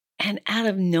 and out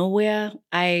of nowhere,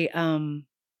 I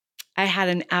had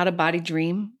an out-of-body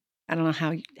dream. I don't know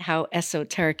how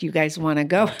esoteric you guys want to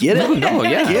go. Get it? No,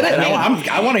 yeah. Get it?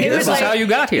 I want to hear this. This is how you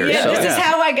got here. Yeah, so, this is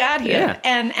how I got here. Yeah.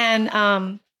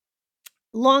 And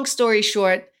long story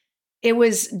short, it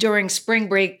was during spring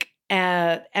break.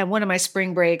 And one of my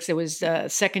spring breaks, it was the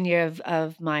second year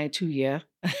of my 2-year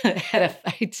at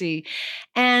FIT.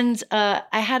 And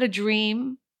I had a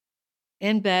dream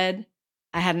in bed.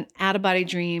 I had an out-of-body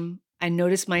dream. I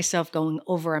noticed myself going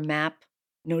over a map.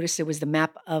 Noticed it was the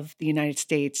map of the United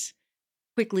States.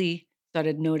 Quickly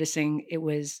started noticing it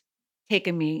was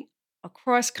taking me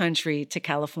across country to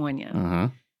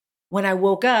California. When I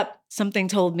woke up, something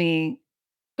told me,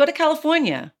 go to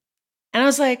California. And I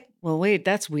was like, well, wait,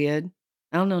 that's weird.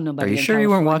 I don't know nobody. Are you sure you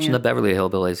weren't watching the Beverly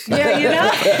Hillbillies?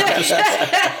 Yeah,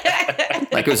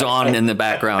 Like it was on in the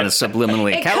background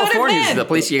subliminally. California's the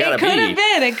place you got to be.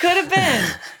 It could have been.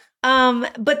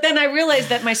 But then I realized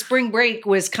that my spring break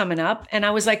was coming up, and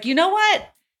I was like, you know what?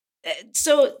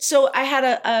 So I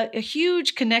had a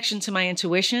huge connection to my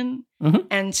intuition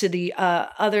and to the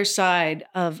other side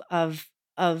of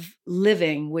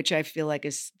living, which I feel like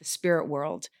is the spirit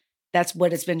world. That's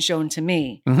what it's been shown to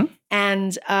me.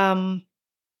 And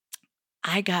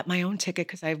I got my own ticket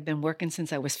because I've been working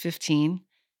since I was 15.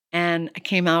 And I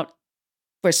came out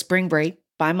for spring break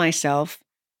by myself,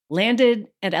 landed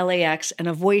at LAX, and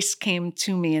a voice came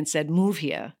to me and said, move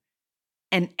here.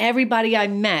 And everybody I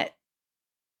met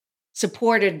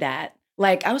supported that.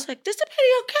 Like, I was like, this is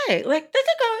pretty okay. Like, this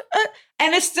is good.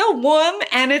 And it's still warm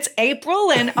and it's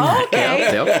April and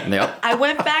okay. Yep. I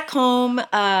went back home,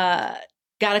 got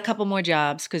a couple more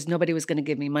jobs because nobody was going to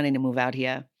give me money to move out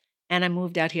here. And I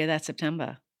moved out here that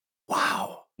September.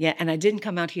 Wow. Yeah. And I didn't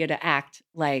come out here to act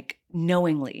like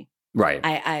knowingly. Right.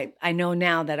 I know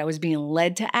now that I was being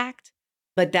led to act,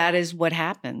 but that is what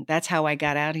happened. That's how I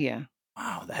got out here.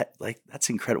 Wow. That's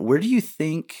incredible. Where do you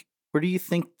think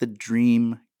the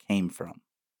dream came from?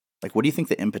 Like, what do you think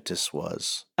the impetus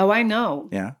was? Oh, I know.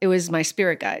 Yeah. It was my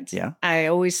spirit guides. Yeah. I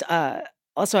always, I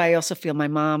also feel my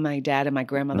mom, my dad, and my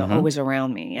grandmother always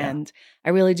around me. Yeah. And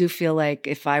I really do feel like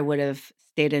if I would have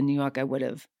stayed in New York, I would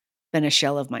have been a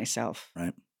shell of myself.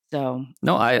 Right. So.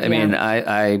 No, I mean,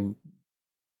 I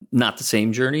not the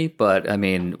same journey, but I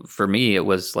mean, for me, it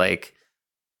was like,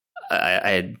 I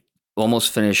had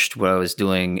almost finished what I was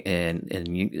doing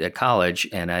at college,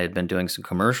 and I had been doing some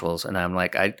commercials, and I'm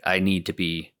like, I need to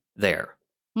be there.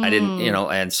 I didn't,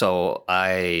 and so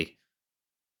I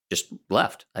just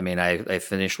left. I mean, I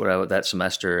finished that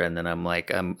semester, and then I'm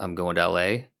like, I'm going to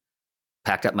LA,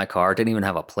 packed up my car, didn't even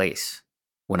have a place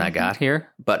when I got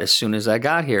here. But as soon as I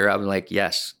got here, I'm like,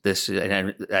 yes, this is,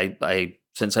 and I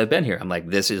since I've been here, I'm like,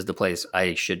 this is the place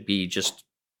I should be just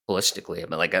holistically. I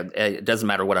mean, like, it doesn't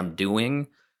matter what I'm doing.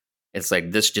 It's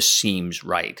like, this just seems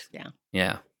right.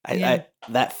 Yeah. I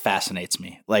that fascinates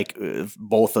me. Like,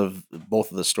 both of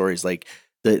the stories, like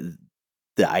the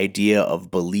idea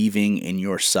of believing in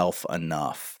yourself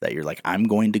enough that you're like, I'm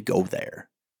going to go there.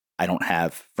 I don't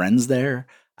have friends there.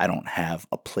 I don't have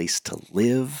a place to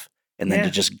live. And then to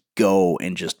just go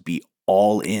and just be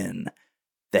all in.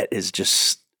 That is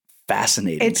just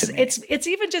fascinating to me. It's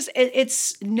even just,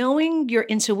 it's knowing your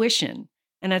intuition.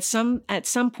 And at some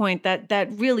point that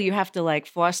really you have to like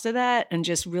foster that, and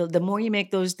just the more you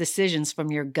make those decisions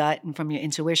from your gut and from your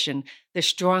intuition, the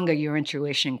stronger your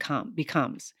intuition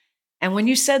becomes. And when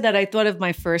you said that, I thought of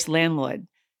my first landlord.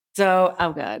 So,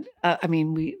 oh God, I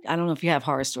mean, I don't know if you have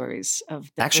horror stories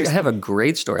of. Actually, I have a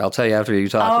great story. I'll tell you after you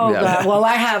talk. Oh God, well,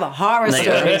 I have a horror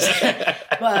stories.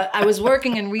 But I was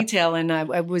working in retail, and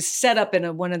I was set up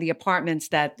in one of the apartments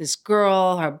that this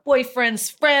girl, her boyfriend's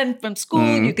friend from school,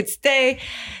 you could stay.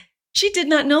 She did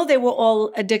not know they were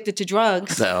all addicted to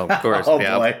drugs. So, of course,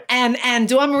 boy. And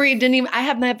DawnMarie didn't even. I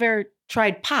have never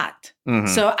tried pot.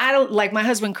 So I don't, like, my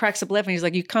husband cracks up laughing. He's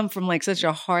like, you come from like such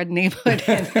a hard neighborhood.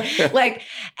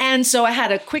 And so I had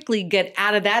to quickly get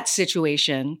out of that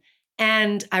situation.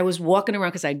 And I was walking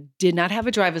around because I did not have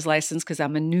a driver's license because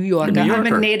I'm a New Yorker. I'm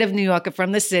a native New Yorker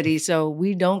from the city. So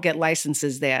we don't get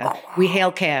licenses there. Oh, wow. We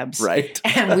hail cabs. Right.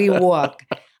 And we walk.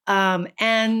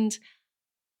 And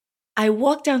I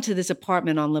walked down to this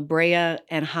apartment on La Brea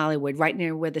and Hollywood, right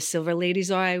near where the Silver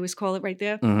Ladies are. I always call it right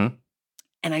there.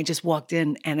 And I just walked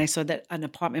in and I saw that an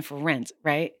apartment for rent,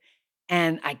 right?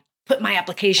 And I put my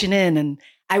application in, and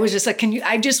I was just like,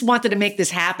 I just wanted to make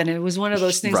this happen. And it was one of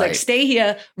those things like, stay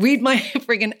here, read my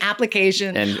friggin'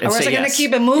 application, and or else I'm going to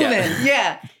keep it moving.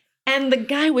 Yeah. And the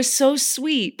guy was so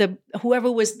sweet.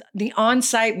 Whoever was the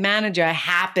on-site manager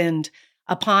happened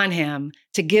upon him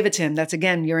to give it to him. That's,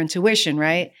 again, your intuition,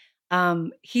 right?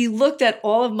 He looked at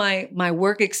all of my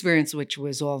work experience, which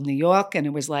was all New York. And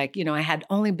it was like, I had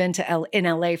only been in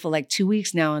LA for like 2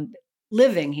 weeks now and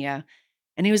living here.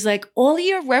 And he was like, all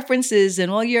your references and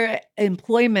all your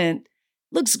employment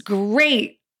looks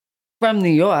great from New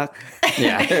York.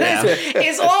 Yeah.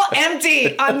 It's all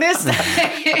empty on this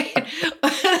side.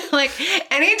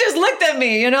 And he just looked at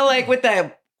me, like with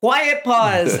that quiet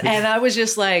pause. And I was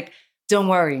just like, don't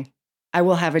worry, I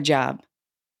will have a job.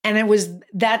 And it was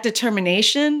that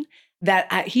determination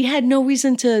that he had no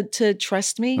reason to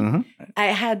trust me. I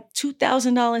had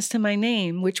 $2,000 to my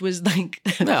name, which was like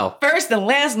first and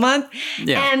last month.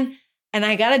 Yeah. And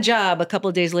I got a job a couple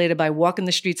of days later by walking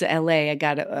the streets of LA. I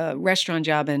got a restaurant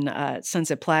job in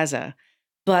Sunset Plaza.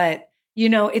 But,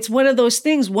 it's one of those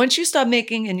things. Once you start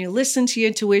making and you listen to your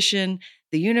intuition,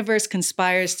 the universe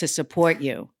conspires to support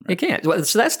you. You can't. Well,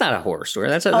 so that's not a horror story.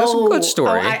 That's a good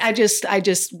story. I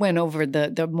just went over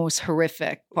the most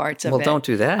horrific parts of it. Well, don't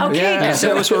do that. Okay, Yeah. So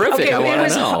it was horrific. Okay, I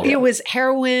want to know. It was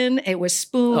heroin. It was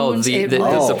spoons.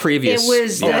 The previous.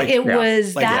 It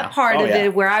was that part of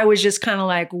it where I was just kind of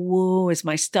like, "Whoa, is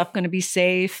my stuff going to be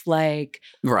safe? Like,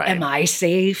 am I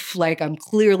safe? Like, I'm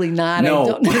clearly not."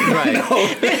 No,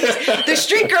 The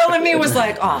street girl in me was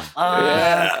like, "Oh,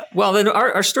 yeah. Well, then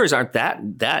our stories aren't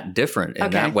that different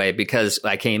in that way, because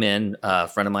I came in, a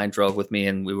friend of mine drove with me,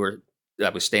 and I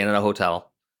was staying in a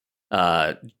hotel.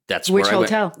 That's which where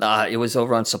hotel? I went. It was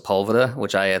over on Sepulveda,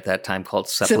 which I at that time called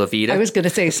Sepulveda. I was going to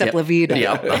say Sepulveda.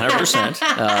 Yep, 100%.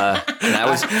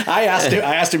 I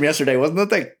asked him yesterday. Wasn't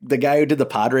that the guy who did the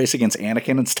pod race against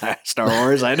Anakin in Star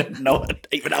Wars? I didn't know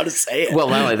even how to say it. Well,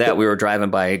 not only that, we were driving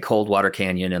by Coldwater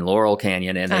Canyon and Laurel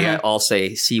Canyon, and they all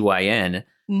say CYN.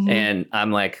 Mm-hmm. And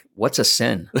I'm like, what's a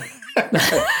sin?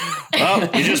 Well,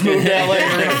 you just moved to LA. You're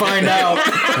going to find out.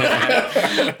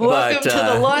 Welcome to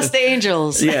the Lost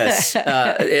Angels. Yes.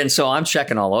 And so I'm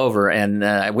checking all over, and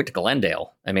I went to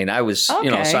Glendale. I mean, I was, so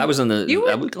I was in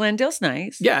the... Glendale's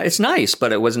nice. Yeah, it's nice,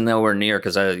 but it wasn't nowhere near,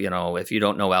 because, if you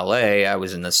don't know LA, I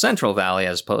was in the Central Valley,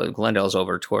 as opposed to Glendale's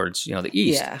over towards, the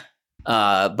east. Yeah.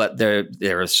 But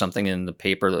there was something in the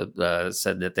paper that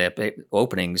said that they have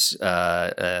openings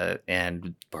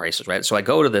and prices, right? So I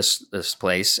go to this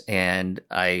place, and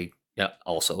I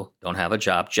also don't have a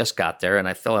job. Just got there, and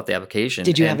I fill out the application.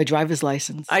 Did you have a driver's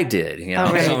license? I did.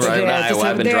 Right. So in Iowa,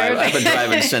 I've been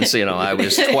driving since I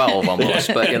was 12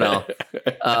 almost. But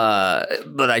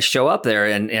but I show up there,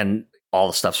 and all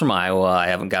the stuff's from Iowa. I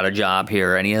haven't got a job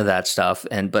here, any of that stuff.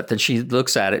 But then she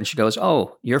looks at it and she goes,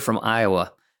 "Oh, you're from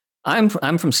Iowa. I'm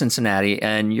from Cincinnati,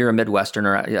 and you're a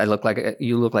Midwesterner.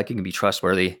 You look like you can be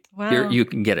trustworthy. Wow. You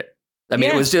can get it." I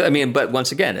mean, but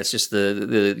once again, it's just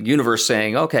the universe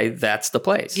saying, "Okay, that's the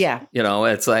place." Yeah.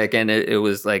 It's like, and it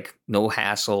was like no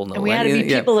hassle. No, and we had to be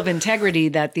people of integrity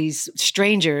that these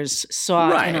strangers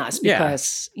saw in us,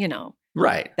 because,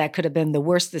 right. that could have been the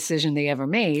worst decision they ever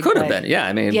made. Could have been. Yeah.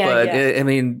 I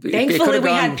mean, thankfully we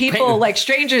had people like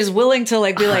strangers willing to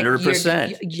be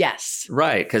 100%. Yes.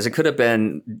 Right. Because it could have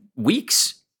been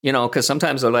weeks. Because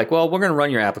sometimes they're like, well, we're going to run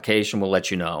your application. We'll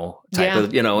let you know.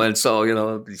 And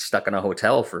so, stuck in a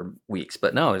hotel for weeks.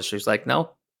 But no, it's just like, no.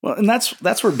 Well, and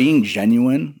that's where being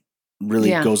genuine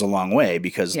really goes a long way,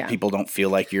 because people don't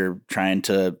feel like you're trying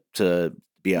to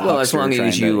be a as long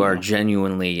as you are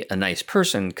genuinely a nice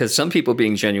person, because some people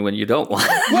being genuine you don't want.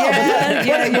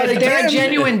 But they're a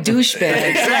genuine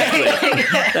douchebag. Exactly.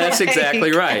 That's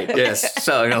exactly right. Yes.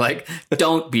 So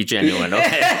don't be genuine.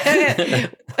 Okay.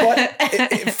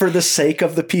 But for the sake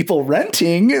of the people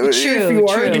renting, if you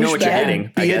are a douchebag, you know what you're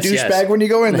getting. Be a douchebag when you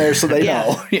go in there, so they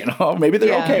know. Maybe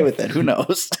they're okay with it. Who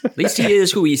knows? At least he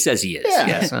is who he says he is. Yeah.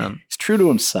 Yes. He's true to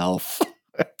himself.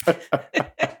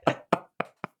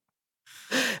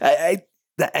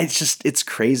 It's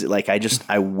crazy.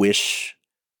 I wish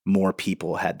more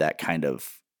people had that kind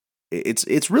of,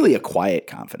 it's really a quiet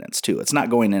confidence too. It's not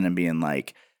going in and being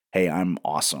like, hey, I'm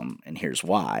awesome and here's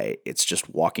why. It's just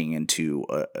walking into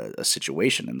a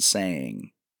situation and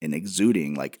saying and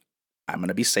exuding I'm going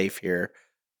to be safe here.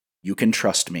 You can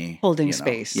trust me. Holding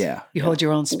space. Yeah. You hold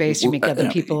your own space. You make other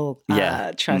people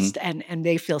trust and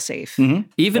they feel safe. Mm-hmm.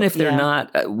 Even if they're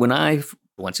not, when I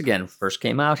once again first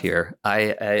came out here,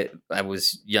 I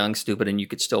was young, stupid, and you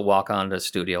could still walk onto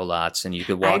studio lots, and you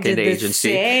could walk into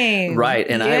agency, same. right?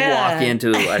 And I walk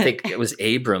into, I think it was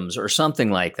Abrams or something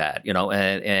like that,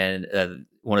 and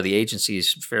one of the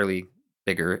agencies, fairly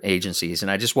bigger agencies,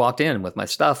 and I just walked in with my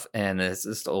stuff, and it's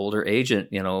this older agent,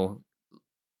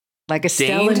 like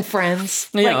Estelle and Friends,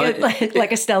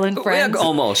 like Estelle and Friends,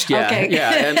 almost, yeah, okay.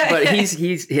 yeah. But he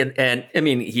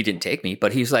didn't take me,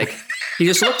 but he's like, he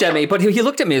just looked at me, but he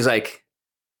looked at me as like,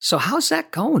 so how's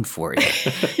that going for you?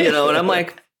 And I'm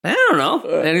like, I don't know,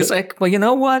 and he's like, well, you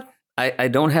know what, I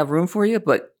don't have room for you,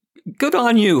 but good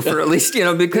on you for at least,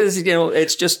 because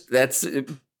it's just that's a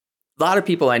lot of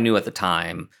people I knew at the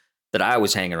time that I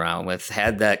was hanging around with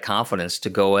had that confidence to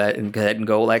go ahead and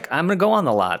go like, I'm going to go on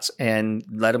the lots and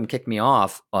let them kick me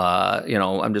off.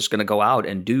 I'm just going to go out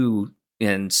and do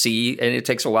and see. And it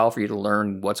takes a while for you to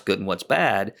learn what's good and what's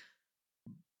bad.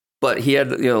 But he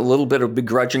had a little bit of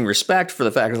begrudging respect for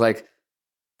the fact of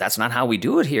that's not how we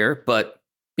do it here. But,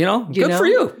 good for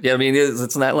you. Yeah, I mean,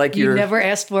 it's not like you never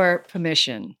asked for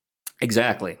permission.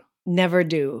 Exactly. Never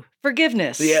do.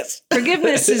 Forgiveness. Yes.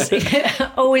 Forgiveness is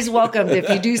always welcomed if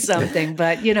you do something,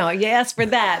 but you ask for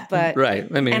that. But right.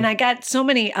 I mean, and I got so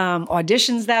many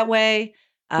auditions that way.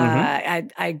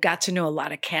 I got to know a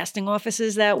lot of casting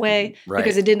offices that way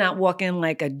because I did not walk in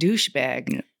like a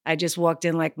douchebag. I just walked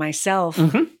in like myself.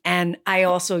 And I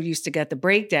also used to get the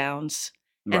breakdowns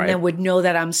and then would know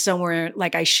that I'm somewhere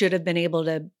like I should have been able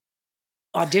to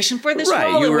audition for this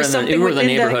role. You were in the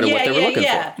neighborhood of what they were looking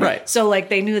for. Right. So like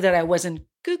they knew that I wasn't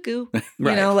cuckoo, you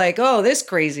know, like, oh, this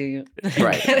crazy.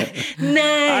 Right.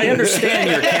 Nice. I understand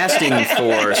you're casting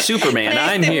for Superman. Nice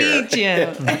I'm to here. meet you.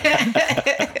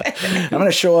 I'm going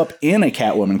to show up in a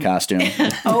Catwoman costume.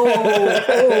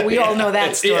 Oh, we all know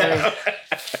that story.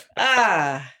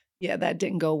 Yeah, that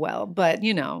didn't go well, but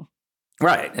you know.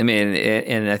 Right. I mean,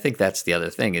 and I think that's the other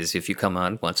thing is if you come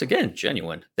on, once again,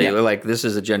 genuine. They were like, this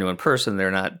is a genuine person. They're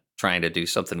not trying to do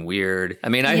something weird. I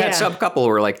mean, I had some couple who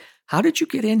were like, how did you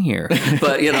get in here?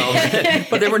 But, you know,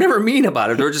 but they were never mean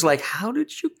about it. They were just like, how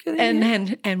did you get in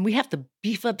here? And we have to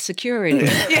beef up security.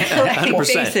 100%.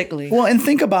 Basically. Well, and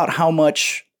think about how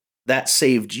much that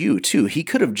saved you, too. He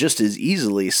could have just as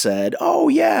easily said, oh,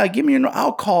 yeah, give me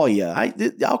I'll call you.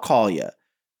 I'll call you.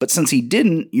 But since he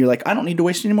didn't, you're like, I don't need to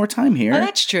waste any more time here. Oh,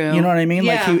 that's true. You know what I mean?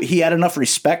 Yeah. Like he had enough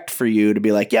respect for you to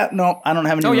be like, yeah, no, I don't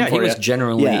have any room for he was you.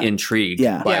 genuinely intrigued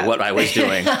by what I was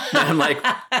doing. And I'm like,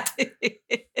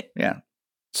 yeah.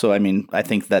 So, I mean, I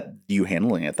think that you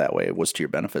handling it that way was to your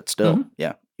benefit still.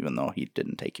 Yeah. Even though he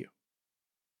didn't take you.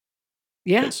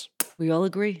 Yeah. We all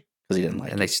agree. Because he didn't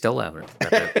like and they still haven't.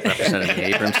 Representative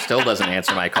Abrams still doesn't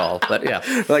answer my call. But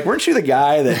yeah. Like, weren't you the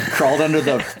guy that crawled under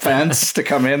the fence to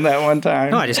come in that one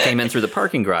time? No, I just came in through the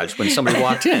parking garage when somebody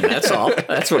walked in. That's all.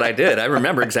 That's what I did. I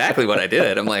remember exactly what I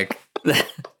did. I'm like,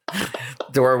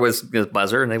 door was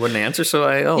buzzer and they wouldn't answer. So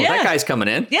that guy's coming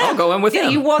in. Yeah. I'll go in with him.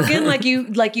 You walk in like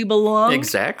you belong.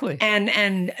 Exactly.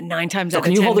 And 9 times out of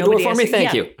 10, can you hold the door for me?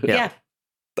 Thank you. Yeah.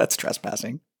 That's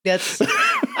trespassing. That's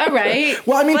all right.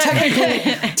 Well, I mean,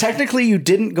 technically, you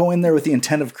didn't go in there with the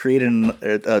intent of creating,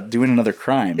 doing another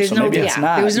crime. There's so maybe it's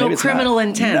not. There was no criminal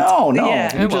intent. No.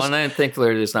 Yeah. Well, and I think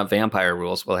there's not vampire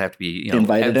rules. We'll have to be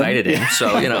invited in. So,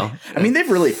 I mean,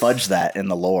 they've really fudged that in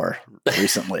the lore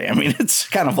recently. I mean, it's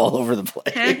kind of all over the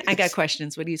place. I got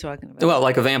questions. What are you talking about? Well,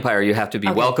 like a vampire, you have to be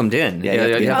welcomed in. Yeah,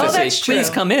 you have to say, please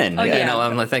true. come in. Oh, yeah.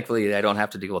 I'm like, thankfully, I don't have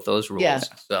to deal with those rules. Yeah.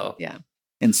 So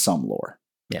In some lore.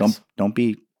 Yes.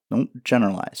 Don't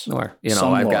generalize. Or,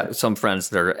 I've got some friends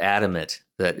that are adamant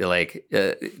that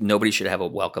nobody should have a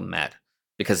welcome mat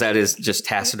because that is just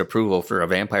tacit approval for a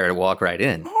vampire to walk right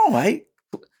in. Oh,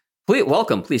 Please,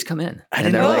 welcome, please come in. I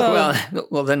didn't know.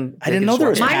 Like, well, then I didn't know there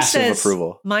was passive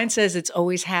approval. Mine says it's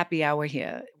always happy hour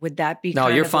here. Would that be? No,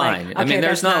 you're fine. Like, I mean,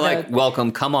 there's not like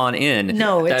welcome, come on in.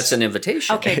 No, that's an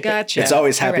invitation. Okay, gotcha. It's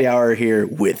always happy hour here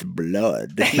with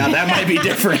blood. Now that might be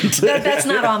different. That's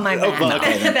not on my map.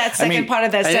 That second part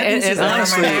of that sentence is not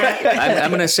honestly, on my map. I'm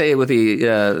going to say with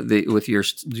with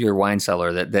your wine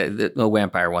cellar that no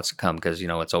vampire wants to come because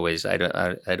it's always I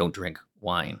don't drink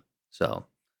wine, so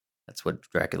that's what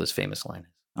Dracula's famous line is.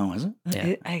 Oh, is it?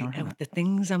 Yeah. The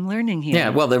things I'm learning here. Yeah,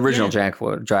 well, the original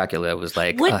Dracula was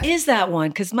like... What is that one?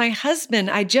 Because my husband,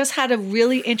 I just had a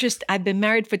really I've been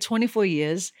married for 24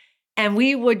 years, and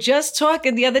we were just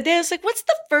talking the other day. I was like, what's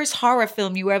the first horror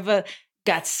film you ever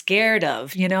got scared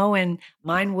of? And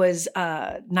mine was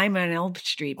Nightmare on Elm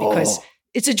Street because...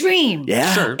 It's a dream.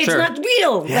 Yeah. Sure. It's not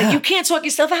real. Yeah. Like you can't talk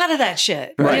yourself out of that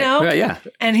shit. Right. Right, yeah.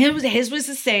 And his was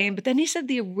the same, but then he said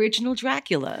the original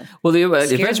Dracula. Well, it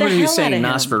depends whether you're hell out saying of him.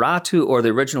 Nosferatu or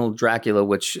the original Dracula,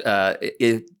 which have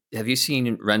you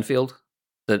seen Renfield?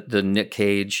 The Nick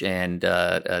Cage and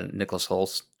Nicholas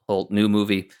Holt new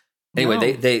movie. Anyway,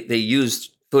 No. they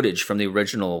used footage from the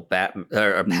original Batman,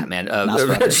 Nosferatu.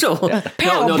 the original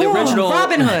the original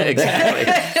Robin Hood. Exactly.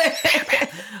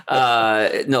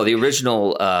 The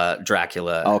original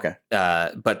Dracula. Oh, okay.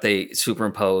 But they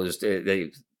superimposed,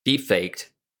 they deepfaked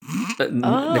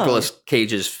Nicolas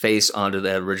Cage's face onto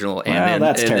the original. And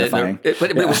that's terrifying.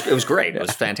 But it was great. It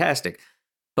was fantastic.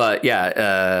 But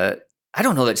yeah, I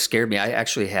don't know that scared me. I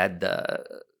actually had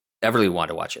Everly wanted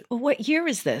to watch it. Well, what year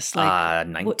is this?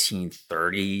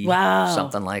 1930. Wow.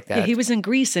 Something like that. Yeah, he was in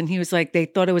Greece and he was like, they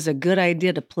thought it was a good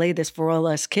idea to play this for all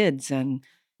us kids. And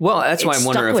well, that's why I'm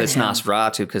wondering if with it's him.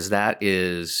 Nosferatu, because that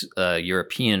is a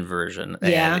European version.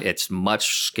 Yeah. And it's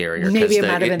much scarier. Maybe it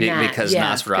might have been that. Because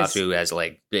Yeah, Nosferatu has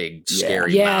like big,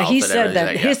 scary yeah, mouth. he and said that.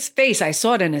 everything. His face, I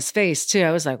saw it in his face too.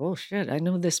 I was like, oh shit, I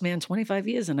know this man 25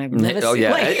 years and I've never Oh seen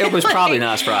yeah, like, it was probably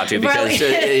Nosferatu because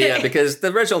Probably. because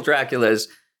the original Dracula is,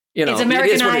 it's it is what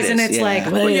Americanized it and is. it's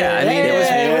like, Well, yeah, I mean, it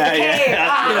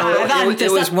was, it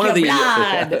was one of the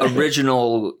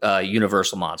original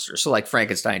Universal monsters. So like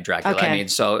Frankenstein, Dracula. Okay. I mean,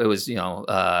 so it was,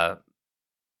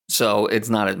 so it's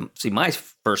not my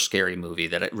first scary movie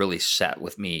that it really sat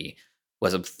with me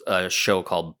was a show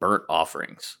called Burnt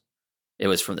Offerings. It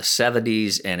was from the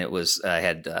 70s, and it was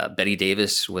had Betty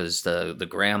Davis was the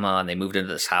grandma, and they moved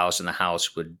into this house, and the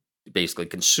house would basically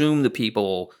consume the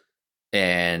people,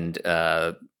 and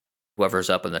whoever's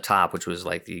up in the top, which was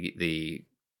like the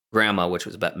grandma, which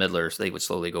was Bette Midler's, they would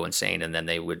slowly go insane, and then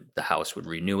the house would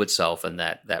renew itself, and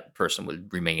that person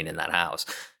would remain in that house.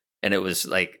 And it was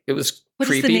What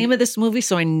creepy. is the name of this movie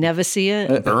so I never see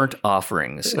it? Burnt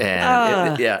Offerings.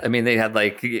 And I mean, they had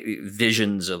like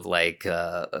visions of like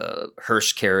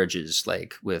hearse carriages,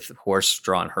 like with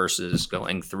horse-drawn hearses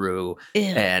going through. Ew.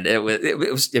 And it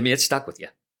was, I mean, it stuck with you.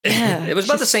 Yeah, It was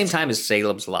about the same time as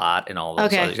Salem's Lot and all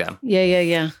those others. Okay.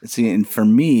 Yeah. See, and for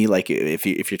me, like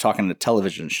if you're talking a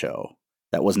television show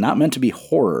that was not meant to be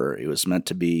horror, it was meant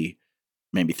to be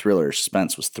maybe thriller,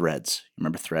 suspense, was Threads.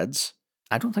 Remember Threads?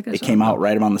 I don't think It came out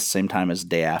right around the same time as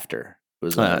Day After. It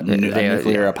was a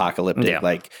nuclear apocalyptic,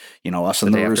 like, us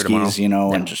and the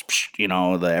Ruskies, and just,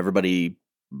 everybody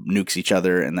nukes each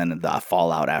other, and then the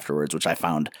fallout afterwards, which I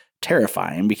found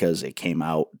terrifying because it came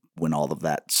out when all of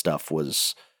that stuff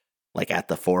was like at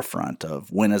the forefront of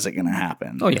when is it going to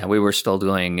happen? Oh yeah, we were still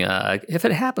doing. If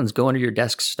it happens, go under your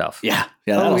desk stuff. Yeah.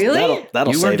 Oh, really?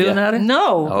 That'll You weren't doing that?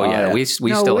 No. Oh yeah, yeah. we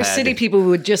No, still we're had city people who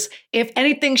would just, if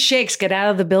anything shakes, get out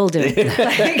of the building.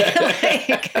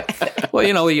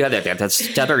 Well, you had that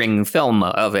stuttering film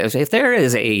of if there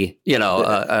is a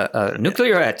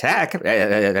nuclear attack,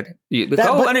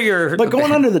 go under your. But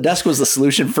going under the desk was the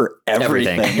solution for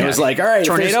everything. It was like, all right,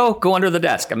 tornado, go under the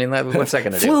desk. I mean, what's that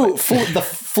going to do? The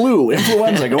flu,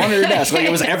 influenza, go under your desk. Like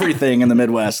it was everything in the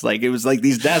Midwest. Like it was like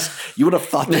these desks, you would have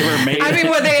thought they were made. I mean,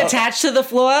 were they attached to the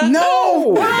floor?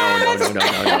 No.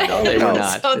 No, they were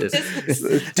not. So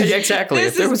Exactly.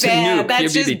 This If there is was a bad. nuke,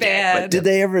 That's you'd be just dead.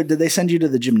 bad. Did they send you to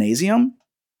the gymnasium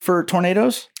for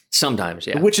tornadoes? Sometimes,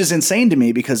 yeah. Which is insane to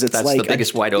me because it's That's like the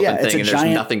biggest wide open thing, and there's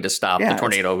nothing to stop the it's-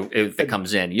 tornado if it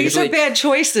comes in. These Usually, are bad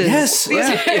choices. Yes.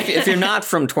 if you're not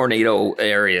from tornado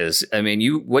areas, I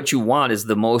mean, what you want is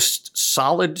the most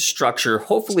solid structure,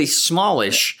 hopefully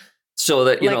smallish, so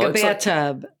that Like a it's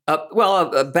bathtub.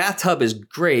 a bathtub is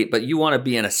great, but you want to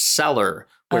be in a cellar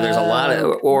where there's a lot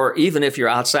of, or even if you're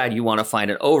outside, you want to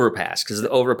find an overpass because the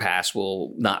overpass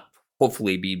will not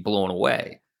hopefully be blown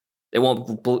away. It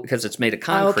won't because it's made of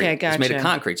concrete. Okay, gotcha. It's made of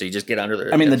concrete, so you just get under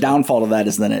there. I mean, the downfall of that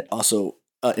is then it also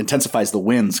intensifies the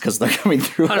winds because they're coming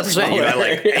through. 100%. You gotta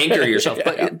like anchor yourself,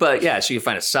 but yeah. So you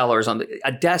find a cellar or something.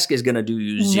 A desk is going to do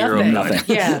you zero. Nothing. good.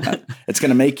 Yeah. It's going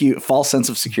to make you a false sense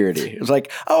of security. It's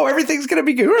like, oh, everything's going to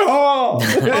be good. Oh.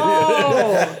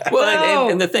 Well,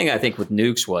 and the thing I think with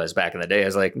nukes was back in the day, I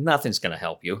was like, nothing's going to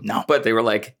help you. No. But they were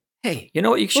like, hey, you know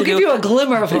what you should We'll do? give you a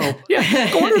glimmer of hope.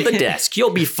 Yeah, go under the desk.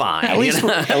 You'll be fine. At least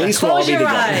we'll all Close be your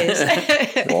together.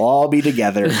 eyes. We'll all be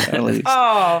together at least.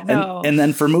 Oh, no. And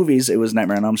then for movies, it was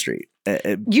Nightmare on Elm Street.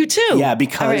 You too. Yeah,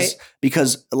 All right.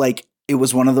 because like it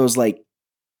was one of those like,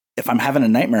 if I'm having a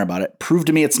nightmare about it, prove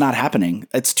to me it's not happening.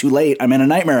 It's too late. I'm in a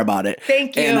nightmare about it.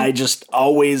 Thank you. And I just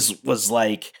always was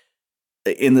like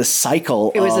in this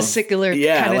cycle. It was a of, secular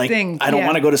kind of like, thing. I don't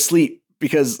want to go to sleep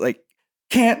because like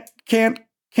can't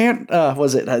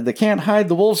was it they can't hide,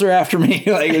 the wolves are after me.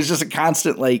 Like it was just a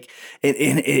constant like and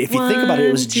if you think about it,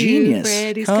 it was genius.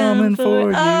 Freddy's Coming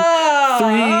for you. Oh, 3,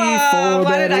 4,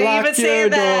 why did better I even lock say your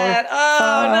that? door.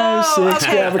 Oh, 5, 6,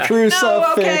 no. grab a crucifix.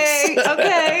 No, okay.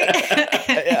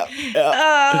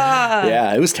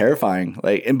 Yeah, it was terrifying.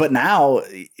 Like, but now,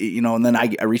 and then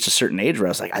I reached a certain age where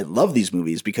I was like, I love these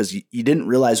movies because you didn't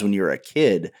realize when you were a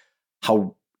kid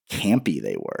how campy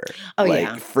they were. Oh, like,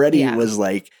 yeah. Freddy was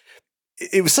like,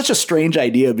 it was such a strange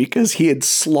idea because he had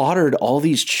slaughtered all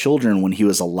these children when he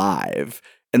was alive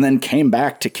and then came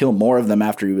back to kill more of them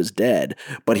after he was dead.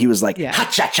 But he was like,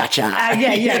 ha-cha-cha-cha.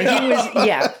 Yeah. He was,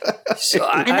 yeah. So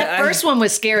And the first one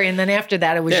was scary. And then after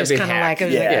that, it was just kind of like,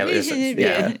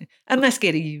 I'm not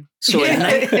scared of you. So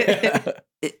the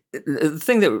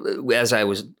thing that, as I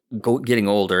was getting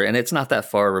older, and it's not that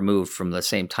far removed from the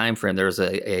same time frame, there was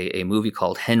a movie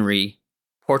called Henry,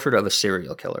 Portrait of a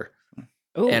Serial Killer.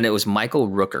 Ooh. And it was Michael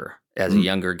Rooker as a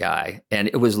younger guy. And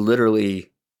it was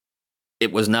literally,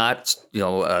 it was not,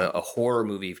 a horror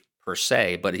movie per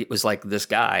se, but it was like this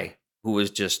guy who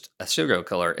was just a serial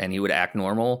killer and he would act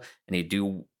normal and he'd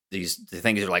do the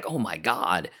things that are like, oh my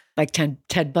God. Like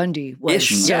Ted Bundy was.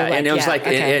 So Yeah. And it was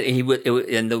okay.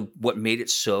 what made it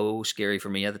so scary for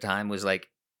me at the time was like,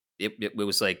 it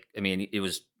was like, I mean, it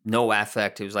was no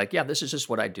affect. It was like, yeah, this is just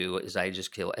what I do is I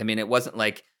just kill. I mean, it wasn't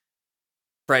like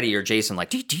Freddy or Jason,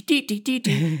 like,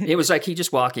 it was like he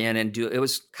just walk in and do, it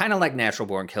was kind of like Natural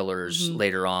Born Killers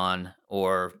later on,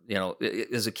 or,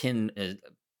 it was akin,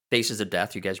 Faces of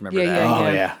Death. You guys remember that?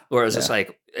 Oh, yeah. Or it was just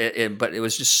like, but it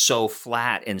was just so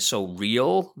flat and so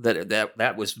real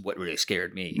that was what really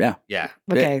scared me. Yeah.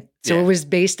 Okay. So it was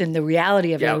based in the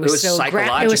reality of it. Yeah, It was so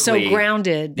psychologically. it was so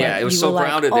grounded. Yeah, that it was you so were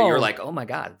grounded like, that you're like, oh my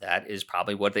God, that is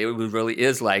probably what it really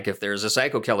is like if there's a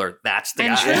psycho killer. That's the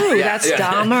and guy. true. That's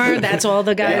Dahmer. That's all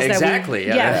the guys that exactly.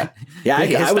 we,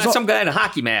 It's not some guy in a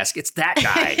hockey mask. It's that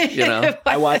guy. You know.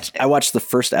 I watched the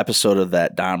first episode of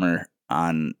that Dahmer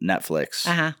on Netflix,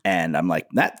 and I'm like,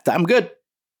 I'm good.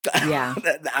 Yeah.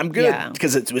 I'm good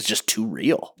because it was just too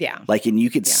real. Yeah. Like, and you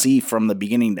could see from the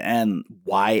beginning to end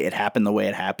why it happened the way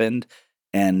it happened,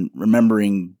 and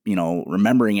remembering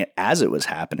it as it was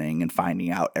happening and finding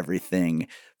out everything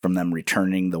from them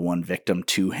returning the one victim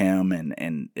to him.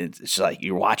 And it's like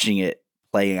you're watching it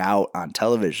play out on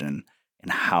television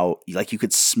and how like you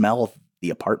could smell the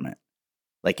apartment.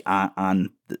 Like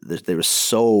they were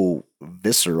so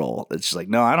visceral. It's just like,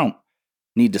 no, I don't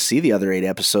need to see the other 8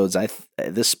 episodes.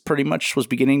 This pretty much was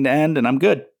beginning to end, and I'm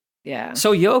good. Yeah.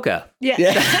 So yoga. Yeah.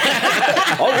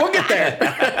 Oh, we'll get there.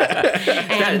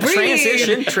 And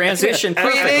Transition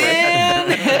perfectly.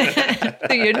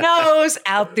 Through your nose,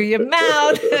 out through your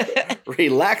mouth.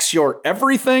 Relax your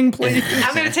everything, please.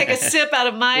 I'm going to take a sip out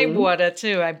of my water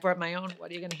too. I brought my own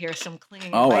water. You're going to hear some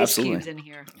clinging ice cubes in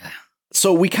here.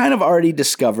 So we kind of already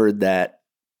discovered that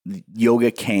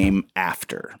yoga came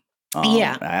after.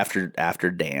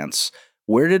 After dance.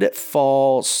 Where did it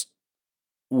fall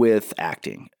with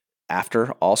acting?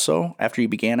 After you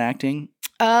began acting?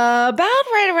 About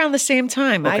right around the same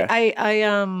time. Okay.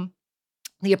 I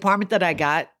the apartment that I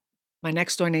got, my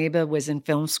next door neighbor was in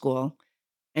film school,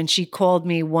 and she called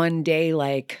me one day,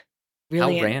 like,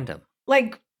 really how random.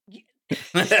 Like,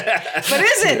 what is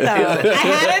it though? I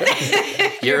had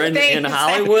it. You're in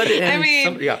Hollywood.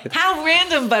 And how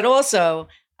random, but also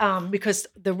because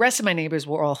the rest of my neighbors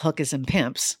were all hookers and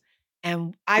pimps.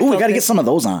 And we got to get some of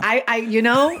those on.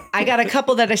 I got a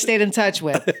couple that I stayed in touch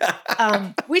with.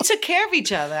 We took care of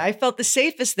each other. I felt the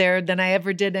safest there than I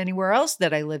ever did anywhere else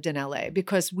that I lived in LA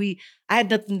because I had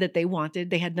nothing that they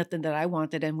wanted. They had nothing that I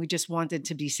wanted. And we just wanted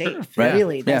to be safe,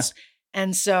 really.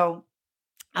 And so,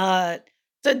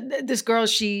 this girl,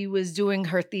 she was doing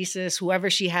her thesis, whoever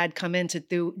she had come in to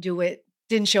do it,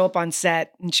 didn't show up on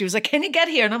set. And she was like, can you get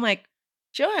here? And I'm like,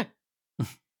 sure.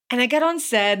 And I got on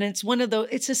set, and it's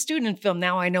it's a student film.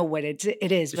 Now I know what it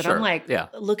is, but I'm like,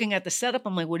 looking at the setup,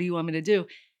 I'm like, what do you want me to do?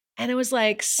 And it was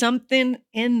like something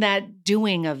in that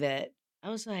doing of it. I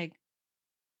was like,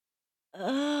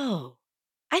 oh,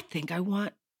 I think I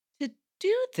want to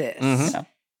do this. Mm-hmm.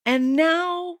 And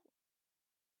now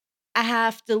I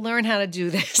have to learn how to do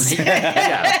this.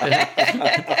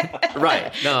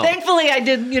 Right. No. Thankfully, I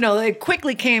did, it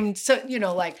quickly came. So,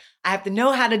 like I have to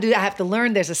know how to do it. I have to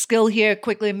learn. There's a skill here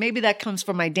quickly. Maybe that comes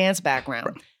from my dance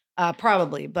background,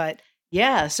 probably. But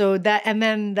yeah, so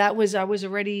I was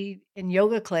already in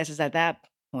yoga classes at that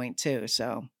point too.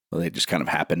 So. Well, they just kind of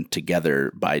happened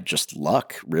together by just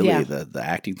luck, really. Yeah. The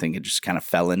acting thing, it just kind of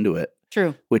fell into it.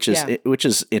 True. Which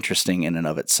is interesting in and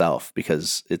of itself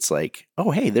because it's like,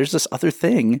 oh, hey, there's this other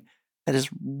thing that is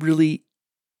really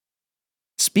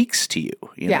speaks to you.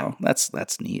 You know,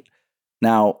 that's neat.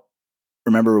 Now,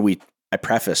 remember I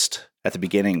prefaced at the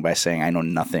beginning by saying I know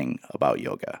nothing about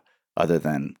yoga other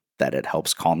than that it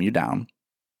helps calm you down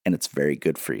and it's very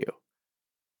good for you.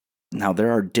 Now,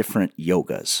 there are different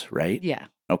yogas, right? Yeah.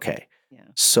 Okay. Yeah.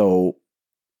 So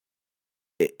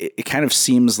it kind of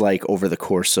seems like over the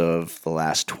course of the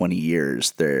last 20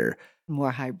 years, they're more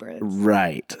hybrids.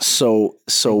 Right. So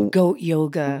goat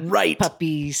yoga. Right.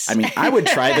 Puppies. I mean, I would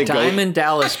try the Diamond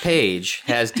Dallas Page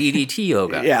has DDT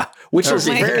yoga. Yeah. Which is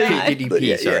very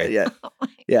DDP, sorry.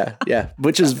 Yeah.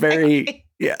 Which is very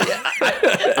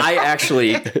I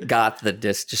actually got the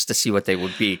disc just to see what they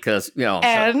would be because,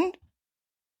 and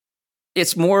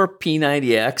it's more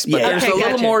P90X, but there's a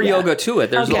little more yoga to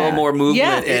it. There's a little more movement.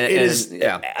 Yeah, it is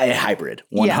a hybrid,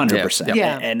 100%.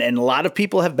 Yeah. And a lot of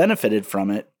people have benefited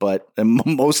from it, but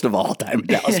most of all, Diamond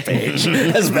Dallas Page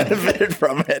has benefited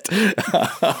from it.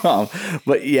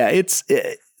 But yeah,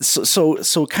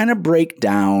 so kind of break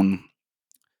down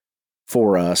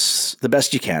for us the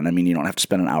best you can. I mean, you don't have to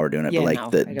spend an hour doing it, but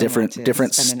like the different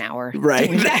spend an hour,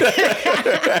 right?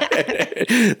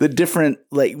 The different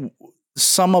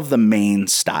some of the main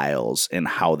styles and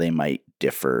how they might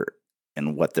differ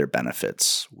and what their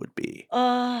benefits would be.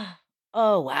 Oh,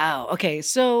 wow. Okay.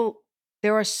 So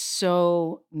there are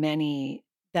so many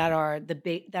that are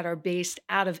that are based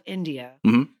out of India.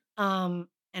 Mm-hmm.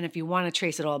 And if you want to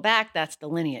trace it all back, that's the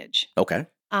lineage. Okay.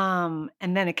 And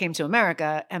then it came to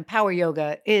America, and power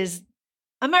yoga is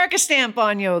America stamp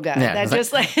on yoga. Yeah, That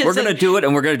just like we're going to do it,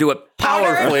 and we're going to do it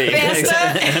powerfully,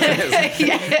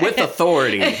 faster. with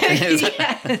authority.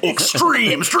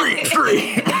 Extreme.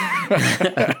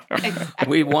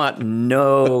 We want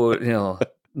no,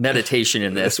 meditation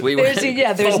in this.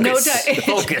 There's no time.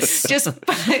 Focus. Just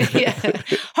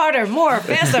harder, more,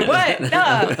 faster. What?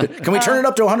 No. Can we turn it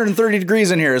up to 130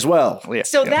 degrees in here as well? Yeah.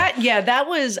 So that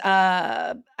was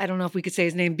I don't know if we could say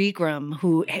his name, Bikram,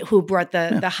 who brought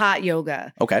the hot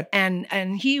yoga. Okay.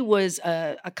 And he was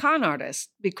a con artist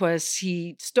because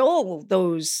he stole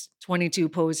those 22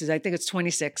 poses. I think it's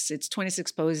 26. It's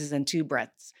 26 poses and 2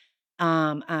 breaths,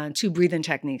 2 breathing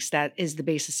techniques. That is the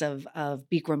basis of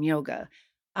Bikram yoga.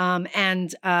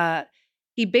 And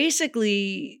he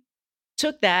basically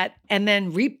took that and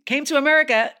then came to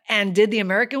America and did the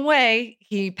American way.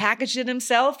 He packaged it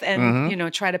himself and,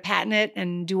 try to patent it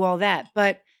and do all that.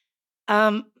 But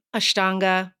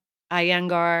Ashtanga,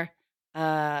 Iyengar,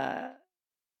 Are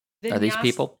these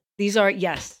people? These are,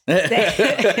 yes. Or,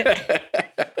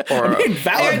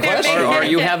 valid question. Or are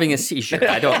you having a seizure?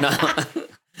 I don't know.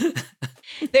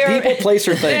 People, place,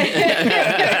 or thing.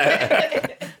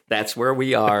 That's where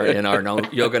we are in our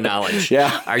yoga knowledge.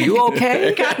 Yeah. Are you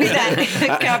okay? Copy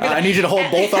that. I need you to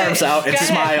hold both arms out and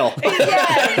smile.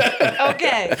 Yes.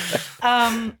 Okay.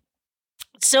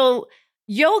 So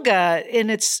yoga in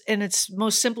its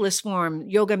most simplest form,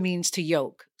 yoga means to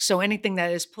yoke. So anything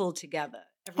that is pulled together.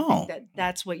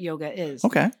 That's what yoga is.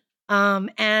 Okay.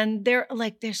 And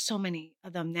there's so many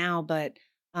of them now, but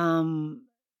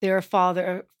there are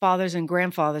fathers and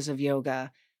grandfathers of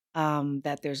yoga.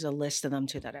 That there's a list of them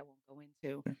too that I won't go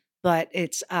into. But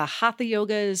it's Hatha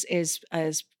yoga is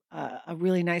a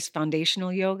really nice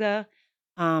foundational yoga,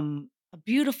 a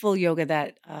beautiful yoga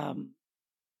that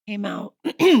came out,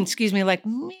 excuse me, like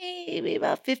maybe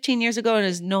about 15 years ago, and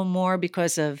is no more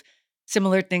because of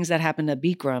similar things that happened to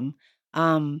Bikram.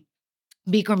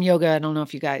 Bikram yoga. I don't know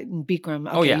if you got Bikram.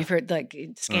 Okay, you've heard like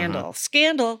Scandal.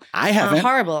 Scandal. I haven't.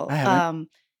 Horrible. I haven't.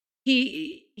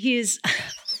 He is.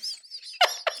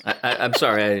 I'm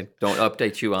sorry, I don't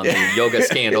update you on the yoga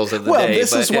scandals of the day. Well,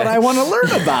 this is what I want to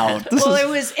learn about.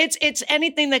 It's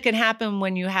anything that can happen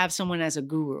when you have someone as a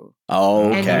guru.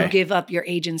 Okay. And you give up your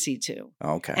agency to.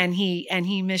 Okay. And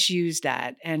he misused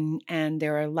that. And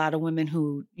there are a lot of women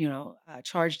who,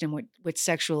 charged him with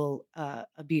sexual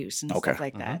abuse and stuff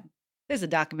like that. There's a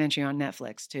documentary on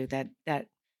Netflix too that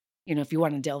if you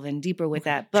want to delve in deeper with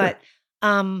that. But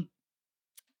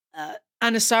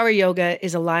Anusara yoga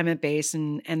is alignment based,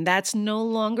 and that's no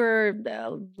longer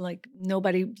like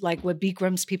nobody like what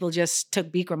Bikram's people just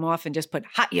took Bikram off and just put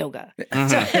hot yoga. So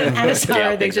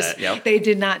Anusara, they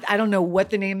did not. I don't know what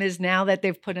the name is now that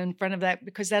they've put in front of that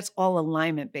because that's all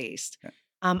alignment based.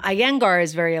 Iyengar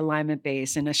is very alignment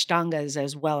based, and Ashtanga is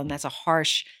as well, and that's a hard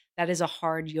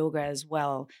yoga as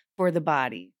well for the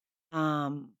body.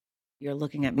 You're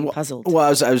looking at me puzzled. Well, I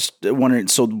was wondering.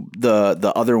 So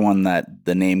the other one that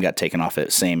the name got taken off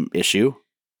it, same issue.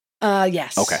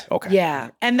 Yes. Okay.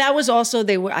 Yeah, and that was also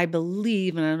I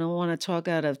believe, and I don't want to talk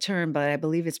out of turn, but I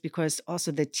believe it's because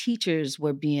also the teachers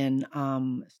were being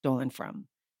stolen from.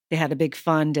 They had a big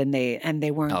fund, and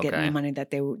they weren't getting the money that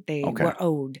they were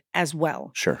owed as well.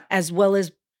 Sure. As well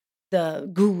as the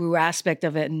guru aspect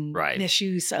of it and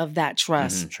misuse of that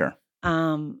trust. Mm-hmm, sure.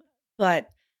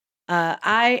 But.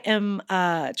 I am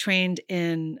trained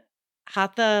in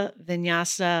Hatha,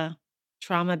 Vinyasa,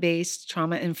 trauma-based,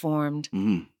 trauma-informed,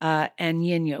 and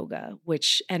Yin yoga,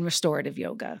 and restorative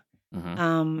yoga.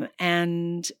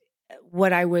 And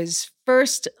what I was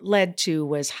first led to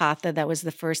was Hatha. That was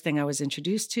the first thing I was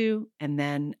introduced to. And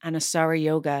then Anusara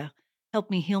yoga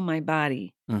helped me heal my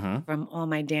body from all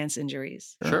my dance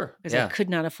injuries. Sure. Because I could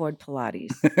not afford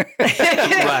Pilates. That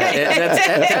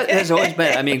has always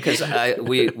been, I mean, because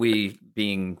we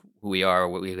being who we are,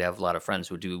 we have a lot of friends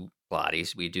who do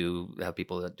Pilates. We do have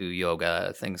people that do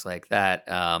yoga, things like that.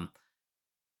 And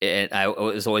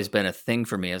it's always been a thing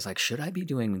for me. I was like, should I be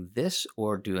doing this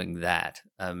or doing that?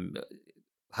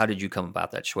 How did you come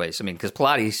about that choice? I mean, because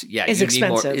Pilates, is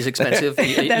expensive. Is expensive.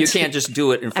 You can't just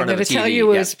do it in front of a TV. I'm going to tell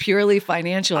you, it was purely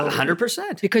financial.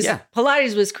 100%. Because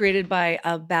Pilates was created by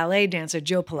a ballet dancer,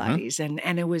 Joe Pilates,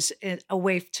 and it was a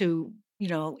way to,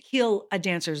 heal a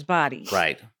dancer's body.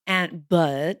 Right.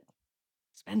 But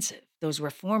expensive. Those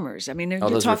reformers. I mean,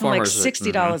 you're talking like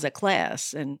 $60 a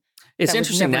class, and it's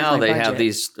interesting now they have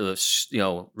these,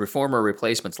 reformer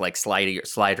replacements like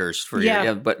sliders for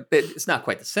but it's not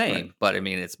quite the same. Right. But I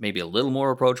mean, it's maybe a little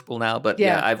more approachable now. But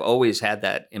I've always had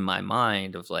that in my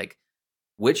mind of like,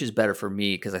 which is better for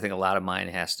me? Because I think a lot of mine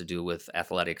has to do with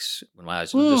athletics. When I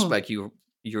was just like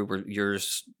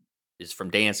yours is from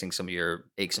dancing, some of your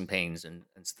aches and pains and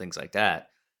things like that.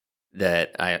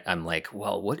 That I'm like,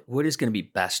 well, what is going to be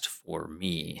best for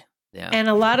me? Yeah. And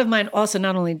a lot of mine also,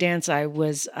 not only dance, I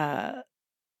was an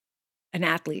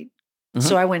athlete. Mhm.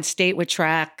 So I went state with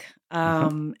track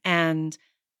and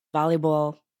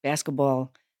volleyball,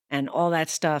 basketball, and all that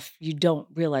stuff. You don't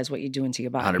realize what you're doing to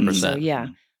your body. 100%. So yeah.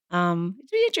 It'd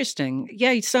be interesting.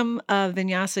 Yeah, some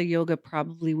vinyasa yoga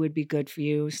probably would be good for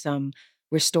you. Some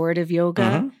restorative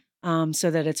yoga,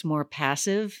 so that it's more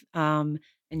passive, and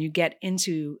you get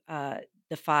into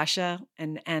the fascia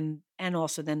and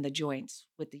also then the joints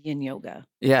with the yin yoga.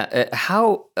 Yeah.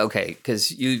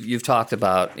 Because you've talked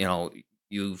about,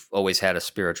 you've always had a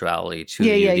spirituality to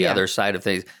the other side of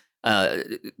things.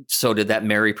 So did that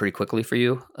marry pretty quickly for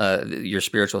you? Your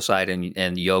spiritual side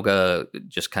and yoga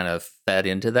just kind of fed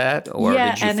into that, or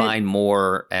did you find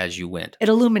more as you went? It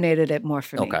illuminated it more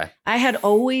for me. Okay. I had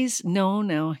always known.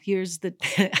 Now here's the.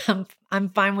 I'm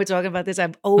fine with talking about this.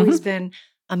 I've always been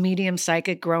a medium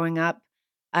psychic growing up.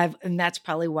 And that's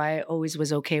probably why I always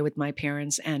was okay with my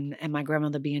parents and my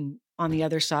grandmother being on the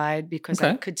other side, because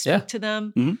I could speak to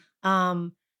them.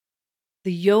 The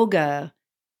yoga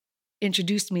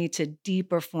introduced me to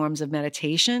deeper forms of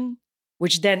meditation,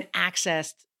 which then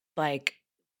accessed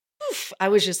I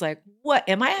was just like, what?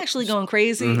 Am I actually going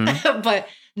crazy? But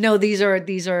no, these are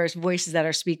voices that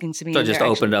are speaking to me. So it just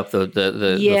opened up the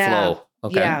flow.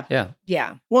 Okay.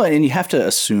 Yeah. Well, and you have to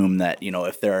assume that,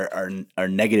 if there are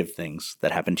negative things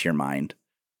that happen to your mind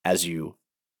as you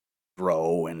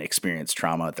grow and experience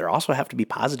trauma, there also have to be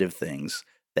positive things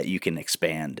that you can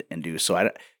expand and do. So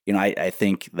I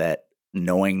think that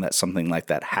knowing that something like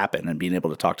that happened and being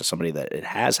able to talk to somebody that it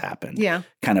has happened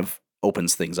kind of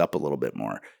opens things up a little bit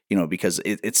more, because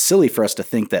it's silly for us to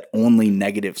think that only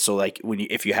negative. So like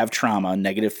if you have trauma,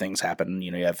 negative things happen,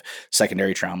 you have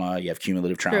secondary trauma, you have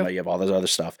cumulative trauma, you have all this other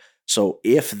stuff. So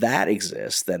if that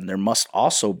exists, then there must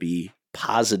also be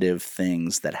positive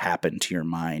things that happen to your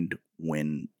mind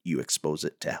when you expose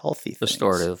it to healthy things.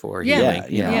 Restorative or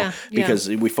healing. Because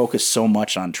we focus so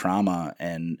much on trauma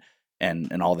and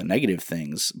all the negative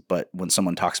things, but when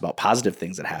someone talks about positive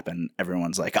things that happen,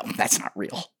 everyone's like, oh, that's not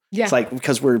real. Yeah. It's like,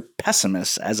 because we're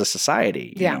pessimists as a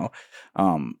society, you know?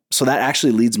 So that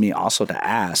actually leads me also to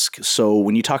ask, so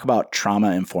when you talk about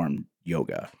trauma-informed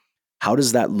yoga, how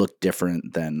does that look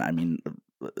different than, an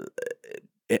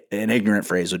ignorant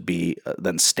phrase would be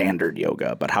than standard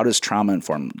yoga, but how does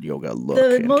trauma-informed yoga look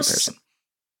in comparison?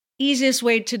 Easiest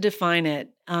way to define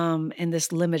it in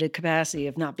this limited capacity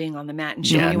of not being on the mat and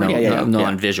showing you anything.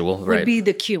 Non-visual, right? Would be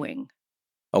the cueing.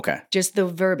 Okay. Just the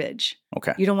verbiage.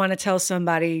 Okay. You don't want to tell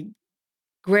somebody,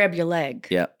 grab your leg.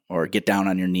 Yeah. Or get down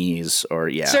on your knees or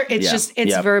it's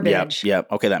verbiage. Yeah.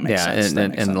 Okay. That makes sense.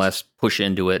 And less push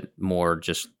into it, more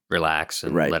just relax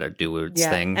and let it do its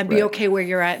thing. And be okay where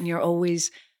you're at. And you're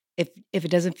always, if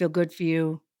it doesn't feel good for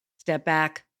you, step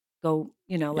back, go,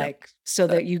 so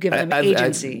that you give them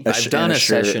agency. I've done a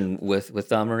session with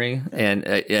DawnMarie,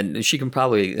 and she can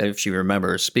probably, if she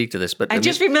remembers, speak to this. But I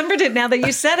just remembered it now that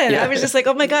you said it. I was just like,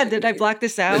 oh my God, did I block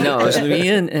this out? No, it was me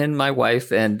and my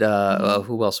wife, and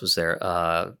who else was there?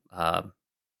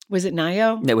 Was it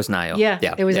Nayo? It was Nayo.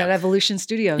 Yeah. It was at Evolution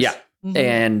Studios. Yeah.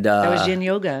 And that was yin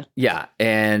yoga. Yeah.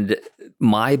 And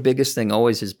my biggest thing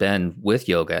always has been with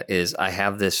yoga is I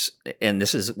have this, and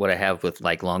this is what I have with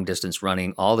like long distance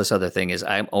running, all this other thing is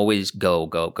I'm always go,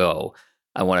 go, go.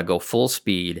 I want to go full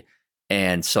speed.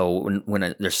 And so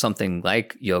when there's something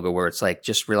like yoga where it's like,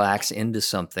 just relax into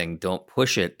something, don't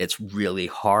push it, it's really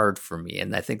hard for me.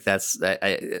 And I think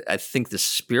I think the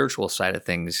spiritual side of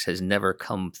things has never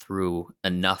come through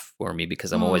enough for me,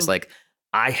 because I'm always like,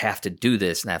 I have to do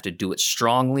this, and I have to do it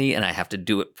strongly, and I have to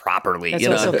do it properly. That's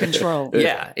also control.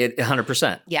 Yeah,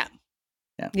 100%. Yeah.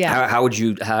 How would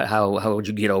you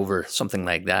get over something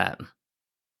like that?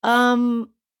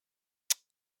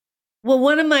 Well,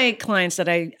 one of my clients that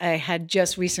I had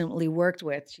just recently worked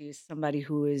with, she's somebody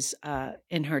who is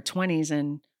in her 20s,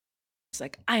 and it's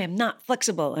like, I am not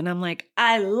flexible. And I'm like,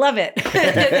 I love it.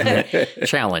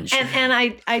 Challenge.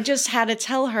 And I just had to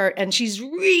tell her, and she's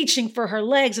reaching for her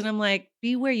legs. And I'm like,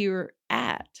 be where you're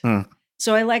at.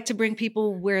 So I like to bring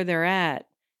people where they're at,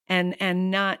 and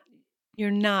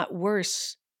you're not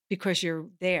worse because you're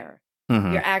there.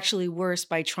 You're actually worse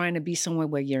by trying to be somewhere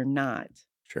where you're not.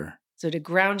 Sure. So to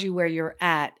ground you where you're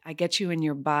at, I get you in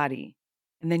your body,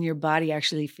 and then your body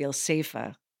actually feels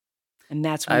safer. And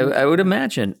that's when I would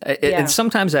imagine. And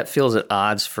sometimes that feels at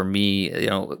odds for me,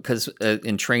 because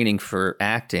in training for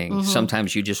acting,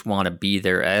 sometimes you just want to be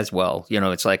there as well.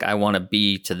 It's like, I want to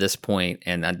be to this point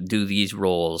and I do these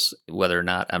roles, whether or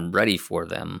not I'm ready for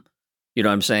them. You know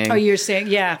what I'm saying? Oh, you're saying,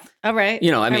 yeah. All right.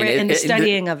 You know, I mean, and the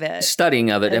studying of it. Studying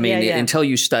of it. I mean, yeah. until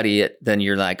you study it, then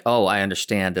you're like, oh, I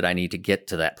understand that I need to get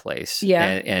to that place. Yeah.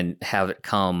 And have it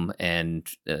come and,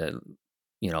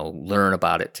 learn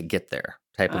about it to get there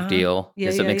type of deal. Yeah,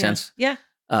 Does that make sense? Yeah.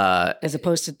 As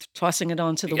opposed to tossing it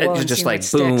onto the wall. It's and just seeing like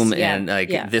what boom, sticks.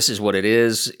 and this is what it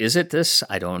is. Is it this?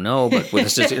 I don't know, but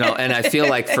this is, and I feel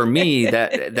like for me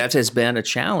that has been a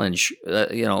challenge,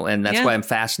 and that's why I'm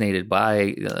fascinated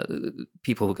by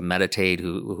people who can meditate,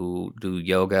 who do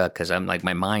yoga, because I'm like,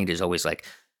 my mind is always like,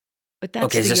 but that's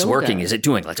okay, is this yoga. working? Is it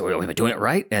doing? Like, am I doing it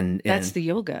right? And that's the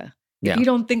yoga. Yeah. If you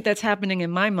don't think that's happening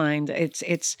in my mind, it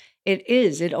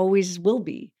is. It always will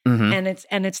be, mm-hmm.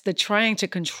 and it's the trying to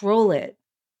control it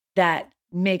that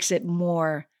makes it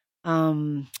more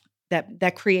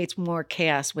that creates more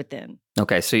chaos within.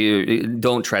 Okay, so you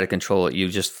don't try to control it. You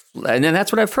just, and then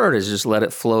that's what I've heard is just let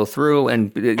it flow through,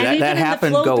 and that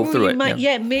happened. Go through it.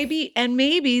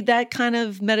 Maybe that kind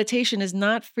of meditation is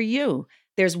not for you.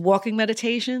 There's walking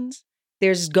meditations.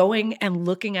 There's going and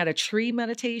looking at a tree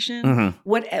meditation. Mm-hmm.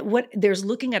 What there's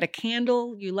looking at a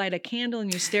candle. You light a candle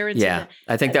and you stare into it.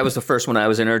 I think that was the first one I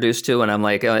was introduced to, and I'm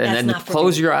like, and then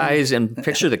close your eyes and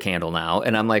picture the candle now.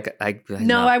 And I'm like, I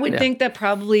would think that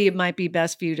probably it might be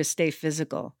best for you to stay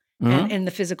physical and in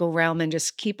the physical realm and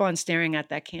just keep on staring at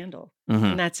that candle,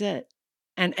 and that's it,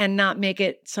 and not make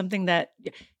it something that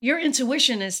your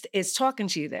intuition is talking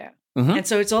to you there. And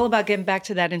so it's all about getting back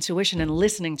to that intuition and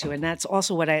listening to it. And that's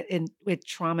also what with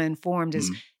Trauma Informed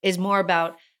is more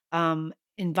about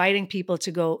inviting people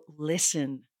to go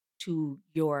listen to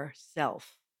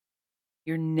yourself.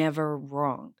 You're never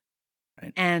wrong.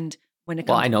 Right. And when it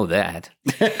comes I know that.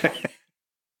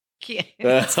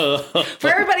 For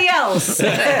everybody else,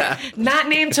 not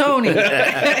named Tony.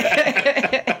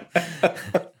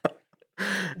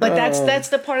 But that's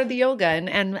the part of the yoga.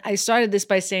 And I started this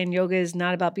by saying yoga is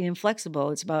not about being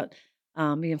flexible. It's about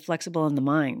being flexible in the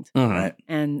mind. Right.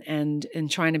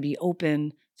 And trying to be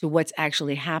open to what's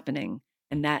actually happening.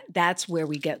 And that's where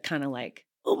we get kind of like,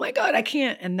 oh my God, I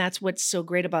can't. And that's what's so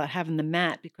great about having the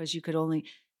mat, because you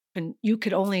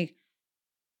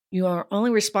are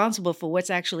only responsible for what's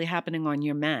actually happening on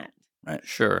your mat. Right.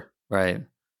 Sure. Right.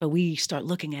 But we start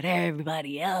looking at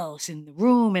everybody else in the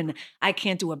room, and I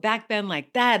can't do a back bend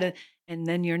like that. And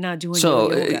then you're not doing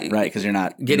yoga. Right, because you're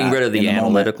not getting rid of the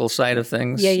analytical side of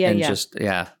things.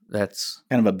 Yeah. That's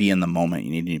kind of a be in the moment.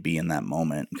 You need to be in that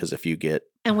moment, because if you get...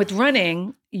 And with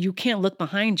running, you can't look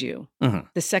behind you. Mm-hmm.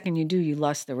 The second you do, you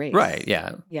lost the race. Right,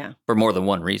 yeah. Yeah. For more than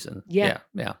one reason. Yeah.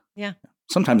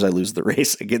 Sometimes I lose the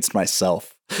race against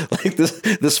myself. Like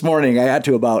this morning, I got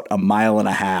to about 1.5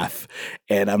 miles,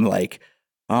 and I'm like,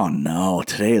 oh no,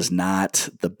 today is not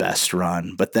the best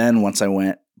run. But then once I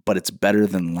went, but it's better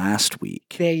than last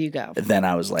week. There you go. Then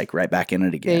I was like right back in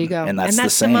it again. There you go. And that's the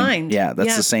same. Mind. Yeah,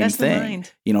 that's the same thing.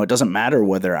 The mind. It doesn't matter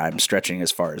whether I'm stretching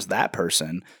as far as that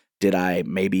person. Did I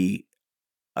maybe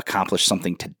accomplish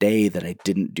something today that I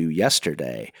didn't do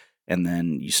yesterday? And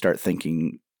then you start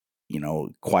thinking,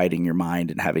 quieting your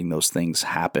mind and having those things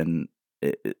happen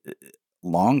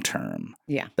long term.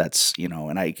 Yeah. That's,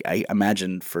 and I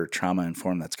imagine for Trauma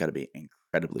Informed, that's got to be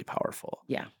incredibly powerful.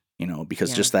 Yeah.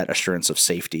 Because just that assurance of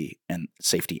safety and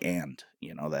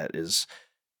that is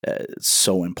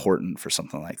so important for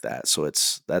something like that. So and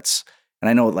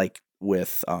I know like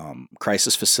with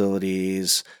crisis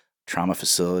facilities, trauma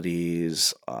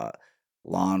facilities,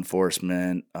 law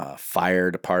enforcement, fire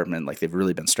department, like they've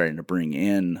really been starting to bring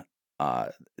in.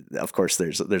 Of course,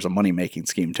 there's a money making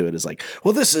scheme to it. Is like,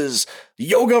 well, this is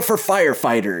yoga for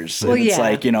firefighters. Well, and it's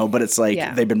like, but it's like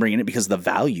Yeah. they've been bringing it because the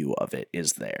value of it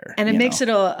is there, And it makes it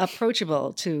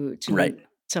approachable to right.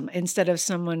 some, instead of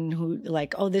someone who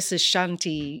like, oh, this is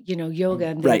Shanti, yoga,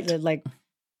 and Right. they're like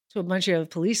to a bunch of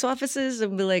police officers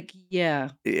and be like, no.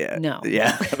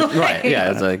 Yeah. Right. Yeah.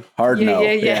 It's like hard no.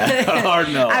 Yeah. Hard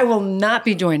no. I will not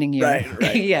be joining you.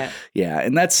 Right. Yeah. Yeah.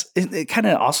 And it kind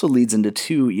of also leads into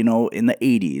too, in the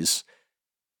 80s,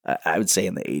 I would say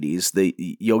in the 80s, the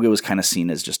yoga was kind of seen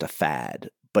as just a fad,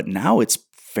 but now it's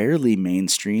fairly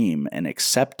mainstream and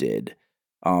accepted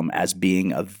as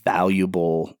being a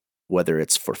valuable, whether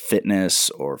it's for fitness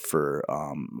or for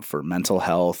mental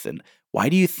health. And why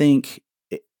do you think?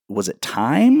 Was it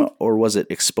time or was it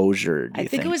exposure? I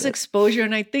think it was exposure.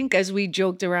 And I think as we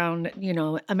joked around,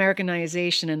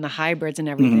 Americanization and the hybrids and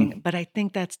everything, but I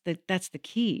think that's the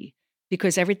key,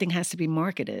 because everything has to be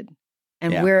marketed.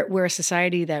 And we're a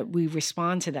society that we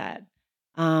respond to that.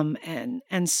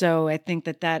 And so I think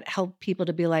that helped people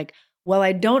to be like, well,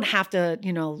 I don't have to,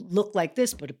 look like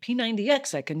this, but a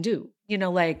P90X I can do,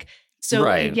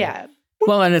 right. Yeah.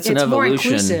 Well, and it's an more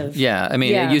evolution. inclusive. Yeah. I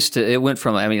mean, it went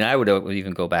from, I would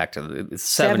even go back to the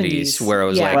 70s where it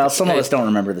was like. Well, some of us don't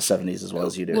remember the 70s as well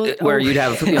as you do. Where you'd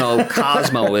have,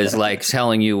 Cosmo is like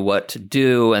telling you what to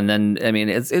do. And then, I mean,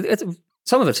 it's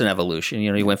some of it's an evolution.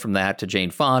 You went from that to Jane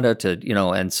Fonda to,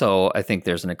 and so I think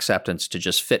there's an acceptance to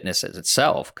just fitness as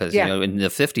itself. Because, in the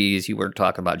 50s, you were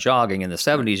talking about jogging. In the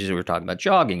 70s, you were talking about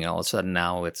jogging. And all of a sudden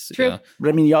now it's. True. But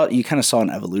I mean, you kind of saw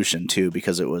an evolution too,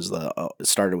 because it was it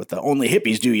started with the only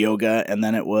hippies do yoga. And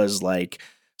then it was like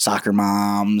soccer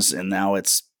moms. And now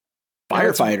it's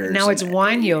firefighters. Now it's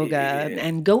wine yoga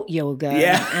and goat yoga.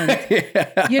 Yeah. And,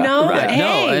 Right.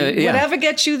 hey, whatever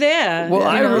gets you there. Well,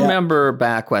 I remember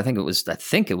back when I think it was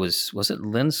it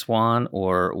Lynn Swan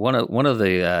or one of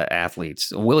the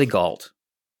athletes, Willie Gault.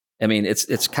 I mean,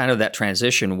 it's kind of that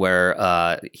transition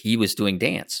where he was doing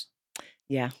dance.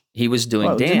 Yeah. He was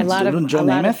doing dance. Joe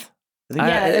Namath? He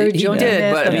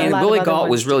did, but I mean, Willie Gault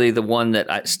was really the one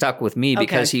that stuck with me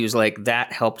because he was like,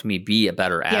 that helped me be a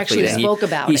better athlete. He actually spoke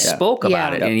about it. He spoke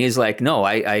about it, and he's like, no,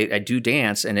 I do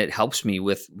dance, and it helps me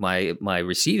with my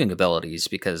receiving abilities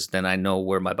because then I know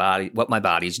what my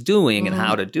body's doing and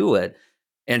how to do it.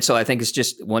 And so I think it's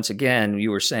just, once again,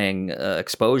 you were saying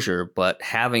exposure, but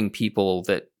having people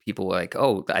like,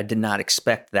 oh, I did not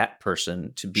expect that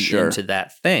person to be into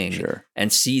that thing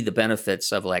and see the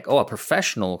benefits of like, oh, a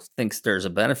professional thinks there's a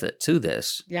benefit to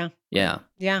this. Yeah. Yeah.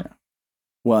 Yeah.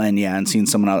 Well, and seeing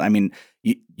someone else, I mean,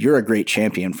 you're a great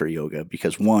champion for yoga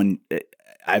because one,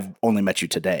 I've only met you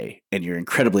today and you're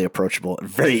incredibly approachable,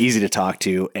 very easy to talk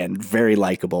to and very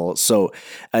likable. So,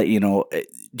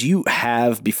 do you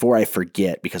have, before I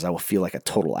forget, because I will feel like a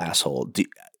total asshole,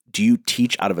 do you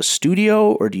teach out of a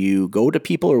studio or do you go to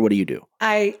people or what do you do?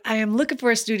 I am looking for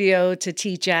a studio to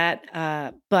teach at,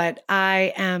 but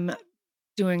I am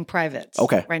doing privates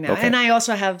right now. And I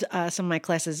also have some of my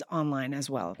classes online as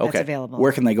well. That's available.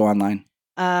 Where can they go online?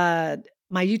 My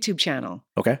YouTube channel.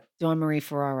 Okay. DawnMarie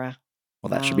Ferrara. Well,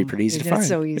 that should be pretty easy to find. It's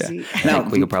so easy. Yeah. Now,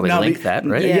 we could probably link that,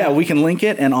 right? Yeah, we can link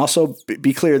it. And also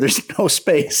be clear, there's no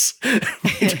space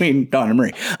between Dawn and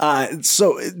Marie.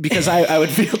 So, because I would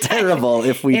feel terrible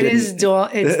if we didn't. It's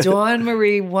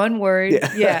DawnMarie, one word.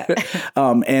 Yeah.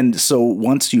 And so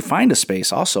once you find a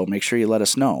space, also make sure you let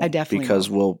us know. I definitely because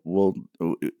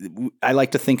I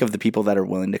like to think of the people that are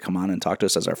willing to come on and talk to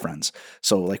us as our friends.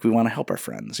 So like we want to help our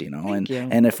friends,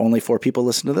 and if only 4 people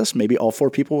listen to this, maybe all 4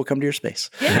 people will come to your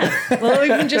space. Yeah. Well,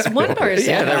 even just one person.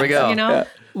 Yeah, there we go. Yeah.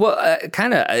 Well,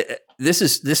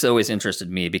 this always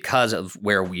interested me because of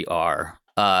where we are.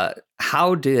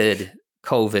 How did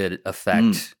COVID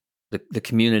affect the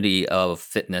community of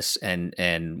fitness and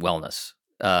wellness?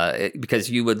 Because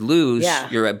you would lose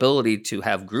your ability to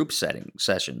have group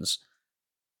sessions.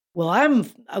 Well,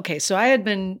 so I had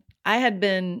been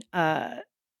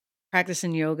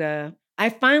practicing yoga. I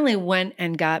finally went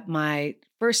and got my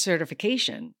first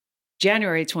certification.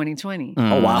 January 2020.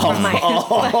 Oh, wow.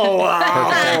 Oh,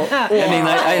 wow. I mean,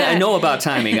 I know about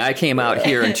timing. I came out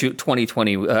here in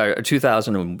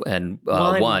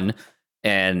 2001,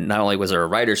 and not only was there a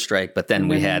writer's strike, but then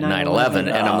we had 9/11, and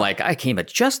I'm like, I came at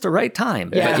just the right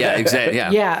time. Yeah. But yeah, exactly.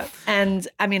 Yeah. Yeah. And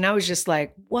I mean, I was just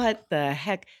like, what the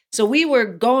heck? So we were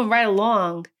going right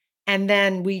along, and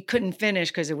then we couldn't finish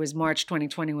because it was March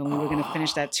 2020 when we were going to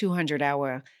finish that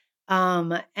 200-hour.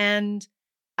 And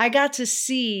I got to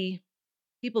see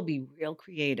people be real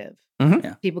creative. Mm-hmm.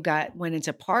 Yeah. People went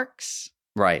into parks.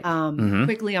 Right.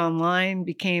 Quickly online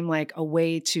became like a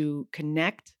way to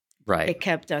connect. Right. It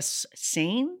kept us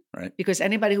sane. Right. Because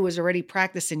anybody who was already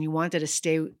practicing, you wanted to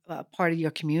stay part of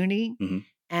your community. Mm-hmm.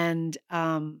 And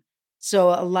so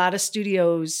a lot of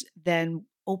studios then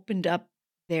opened up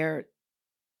their,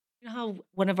 how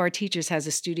one of our teachers has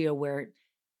a studio where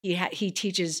he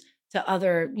teaches to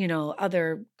other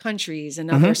countries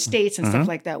and other states and stuff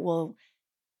like that. Well,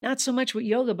 not so much with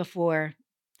yoga before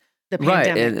the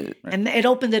pandemic. And it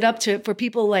opened it up for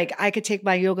people like I could take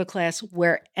my yoga class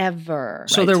wherever.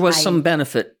 So there was some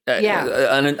benefit,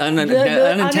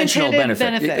 unintentional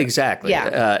benefit. Exactly.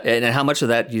 Yeah. And how much of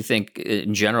that do you think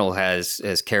in general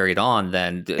has carried on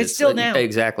then? It's still now.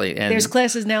 Exactly. And there's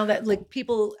classes now that like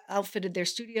people outfitted their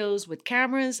studios with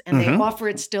cameras and they offer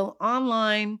it still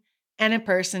online and in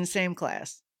person, same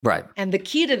class. Right. And the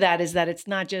key to that is that it's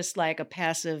not just like a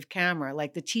passive camera.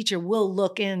 Like the teacher will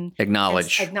look in,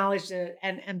 acknowledge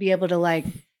and be able to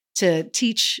to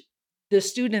teach the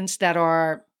students that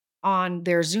are on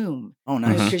their Zoom. Oh,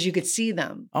 nice. Because you could see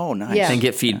them. Oh, nice. Yeah. And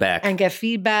get feedback. And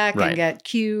get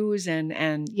cues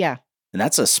and yeah. And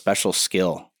that's a special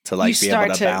skill to be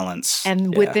able to balance.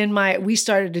 And we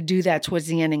started to do that towards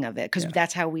the ending of it because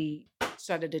that's how we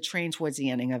started to train towards the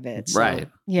ending of it. So, Right.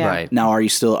 Yeah. Right. Now,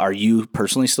 are you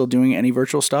personally still doing any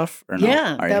virtual stuff or no?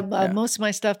 Yeah. Are you? Yeah. Most of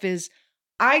my stuff is,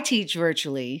 I teach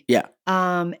virtually. Yeah.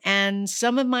 And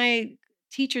some of my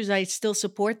teachers, I still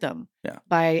support them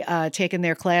by taking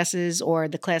their classes, or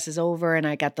the class is over and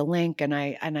I got the link and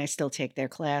I still take their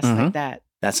class like that.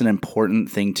 That's an important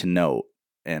thing to note.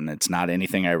 And it's not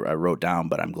anything I wrote down,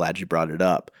 but I'm glad you brought it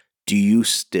up. Do you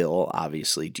still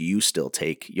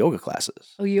take yoga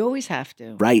classes? Oh, you always have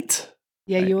to. Right.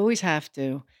 Yeah, Right. you always have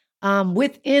to.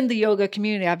 Within the yoga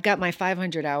community, I've got my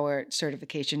 500-hour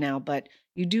certification now, but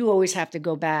you do always have to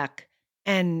go back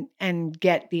and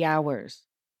get the hours.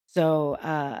 So,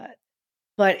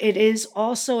 but it is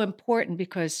also important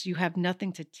because you have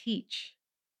nothing to teach.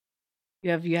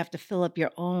 You have to fill up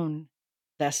your own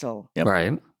vessel Yep.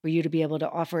 Right. for you to be able to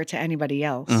offer it to anybody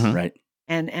else. Mhm. Right.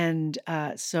 And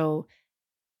so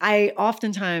I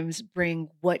oftentimes bring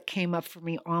what came up for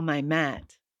me on my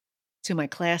mat to my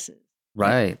classes.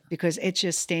 Right. Because it's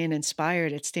just staying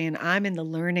inspired. I'm in the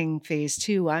learning phase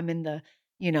too. I'm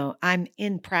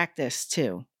in practice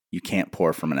too. You can't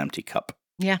pour from an empty cup.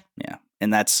 Yeah. Yeah.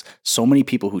 And that's so many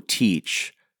people who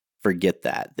teach forget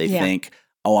that. They think,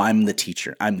 oh, I'm the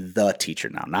teacher. I'm the teacher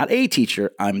now. Not a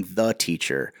teacher. I'm the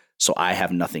teacher. So I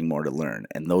have nothing more to learn.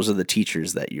 And those are the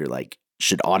teachers that you're like,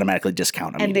 should automatically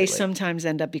discount And they sometimes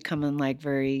end up becoming like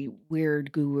very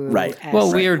weird guru. Right.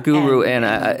 Well, weird guru,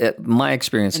 and my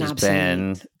experience has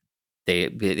been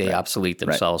they obsolete Right.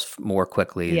 themselves more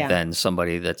quickly Yeah. than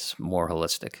somebody that's more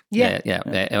holistic. Yeah.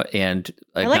 And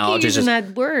I like you acknowledges using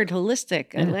that word,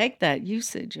 holistic. I like that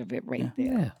usage of it right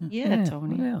there. Yeah,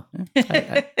 Tony.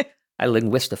 Yeah. I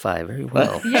linguistify very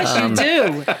well. Yes, you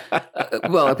do.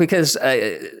 Well, because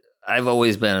I've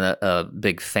always been a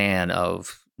big fan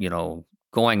of,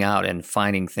 going out and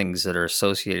finding things that are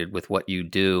associated with what you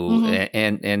do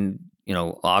and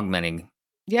augmenting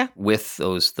with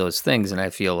those things. And I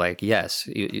feel like, yes,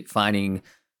 finding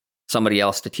somebody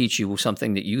else to teach you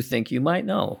something that you think you might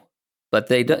know, but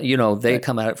they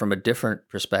come at it from a different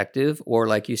perspective. Or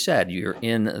like you said, you're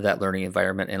in that learning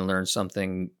environment and learn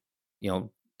something,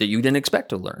 that you didn't expect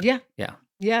to learn. Yeah. Yeah.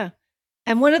 Yeah.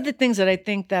 And one of the things that I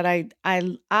think that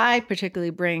I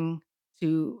particularly bring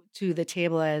to the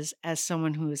table as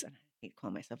someone who's, I hate to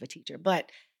call myself a teacher, but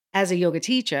as a yoga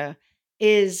teacher,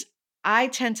 is I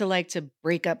tend to like to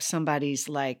break up somebody's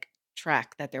like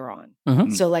track that they're on.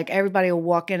 Mhm. So like everybody will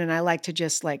walk in and I like to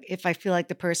just like, if I feel like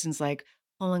the person's like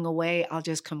pulling away, I'll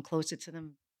just come closer to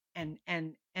them and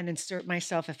insert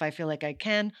myself if I feel like I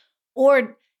can.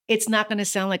 Or it's not going to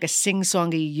sound like a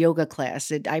sing-songy yoga class.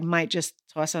 I might just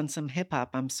toss on some hip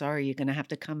hop. I'm sorry, you're going to have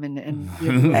to come in and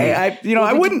Hey,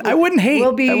 I wouldn't hate.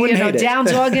 We'll be hate it. down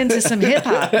dog into some hip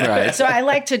hop. Right. So I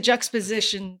like to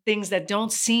juxtaposition things that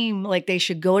don't seem like they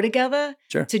should go together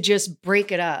Sure. to just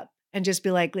break it up and just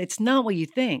be like, it's not what you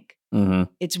think.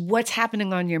 Mm-hmm. It's what's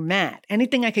happening on your mat.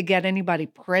 Anything I could get anybody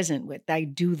present with, I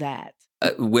do that.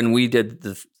 When we did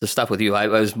the stuff with you, I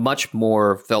was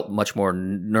felt much more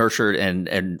nurtured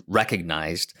and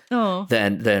recognized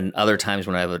than other times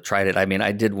when I've tried it. I mean,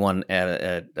 I did one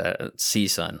at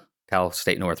CSUN, Cal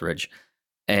State Northridge,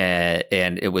 and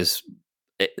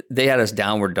they had us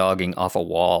downward dogging off a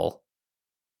wall,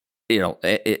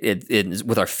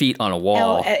 with our feet on a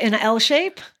wall In an L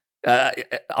shape?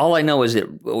 All I know is it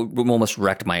almost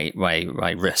wrecked my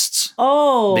wrists.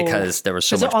 Oh, because there was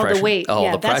so much all pressure. the weight,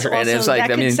 the pressure, and it's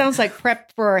like sounds like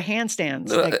prep for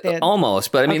handstands.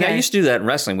 Almost, but I mean, I Okay. used to do that in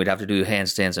wrestling. We'd have to do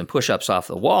handstands and push-ups off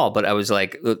the wall, but I was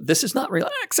like, this is not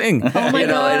relaxing. Oh my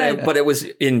God. But it was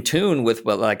in tune with,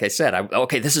 well, like I said,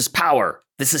 this is power.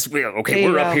 This is real. Okay, There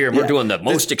you we're up go. here and we're doing the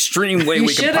most extreme way You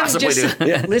we can should have possibly just do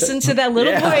it. listened to that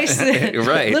little voice.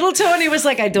 Right. Little Tony was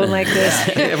like, I don't like this.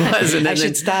 It was, and I then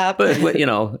should stop. But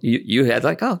you had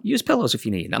like, use pillows if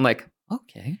you need. And I'm like,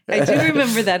 okay. I do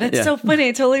remember that. It's Yeah. so funny.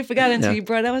 I totally forgot until Yeah. you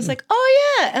brought it up. I was like,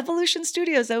 oh yeah, Evolution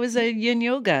Studios. That was a yin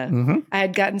yoga. Mm-hmm. I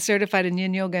had gotten certified in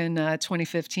yin yoga in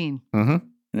 2015.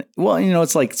 Mm-hmm. Well,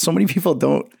 it's like so many people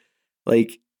don't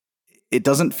like. It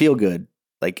doesn't feel good.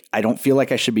 Like I don't feel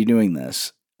like I should be doing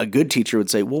this. A good teacher would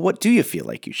say, well, what do you feel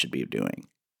like you should be doing?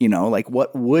 Like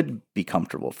what would be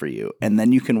comfortable for you? And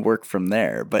then you can work from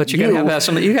there. But you gotta have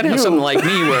somebody. You gotta have someone like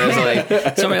me, whereas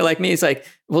like somebody like me is like,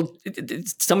 Well,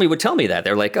 somebody would tell me that.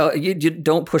 They're like, "Oh, you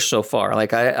don't push so far."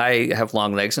 Like I have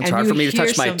long legs, and it's hard for me to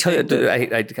touch my toes.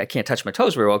 I can't touch my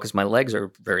toes very well because my legs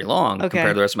are very long compared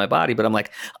to the rest of my body. But I'm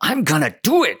like, I'm gonna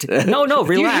do it. No,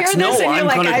 relax. No, I'm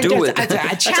gonna do it. It's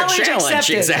a challenge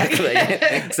accepted.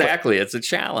 Exactly. It's a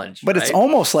challenge. But it's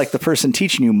almost like the person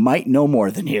teaching you might know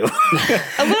more than you.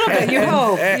 A little bit, you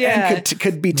hope. And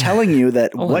could be telling you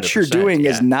that what you're doing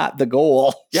is not the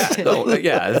goal. Yeah.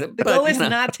 The goal is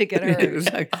not to get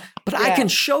hurt. But I can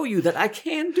show you that I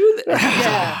can do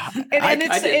that. Yeah.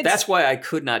 And that's why I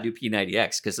could not do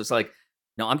P90X, because it's like,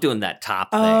 no, I'm doing that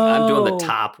top thing. I'm doing the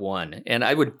top one. And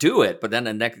I would do it, but then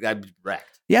the next I'd be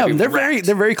wrecked. Yeah, they're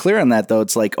very clear on that though.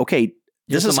 It's like, okay,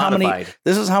 this is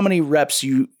how many reps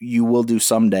you will do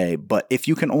someday, but if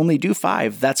you can only do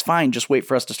 5, that's fine. Just wait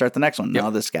for us to start the next one. Yep.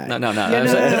 No, this guy. No.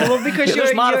 Well, because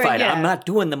you're modified. I'm not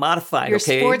doing the modified. You're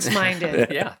sports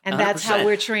minded. Yeah. And 100%. That's how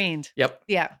we're trained. Yep.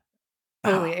 Yeah.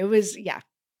 Totally. It was,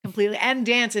 completely. And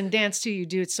dance too. You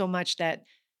do it so much that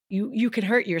you can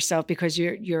hurt yourself because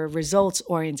you're results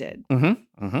oriented.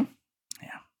 Mm-hmm. Mm-hmm.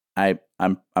 Yeah.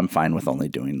 I'm fine with only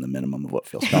doing the minimum of what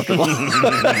feels comfortable.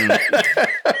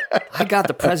 I got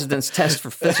the president's test for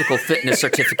physical fitness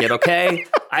certificate. Okay,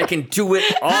 I can do it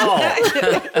all.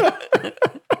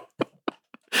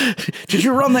 Did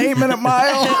you run the 8-minute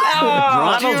mile?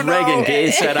 Ronald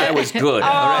Reagan said I was good.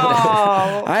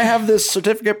 I have this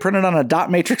certificate printed on a dot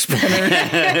matrix printer.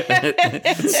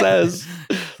 It says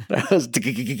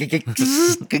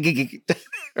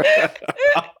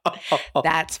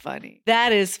That's funny.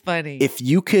 That is funny. If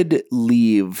you could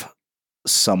leave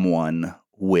someone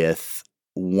with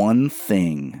one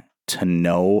thing to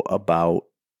know about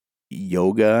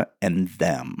yoga and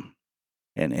them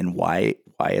and why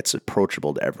it's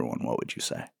approachable to everyone, what would you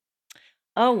say?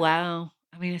 Oh, wow.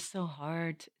 I mean, it's so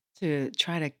hard to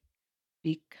try to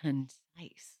be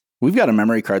concise. We've got a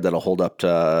memory card that'll hold up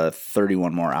to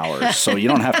 31 more hours, so you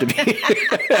don't have to be.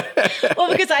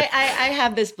 Well, because I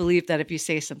have this belief that if you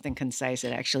say something concise,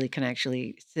 it can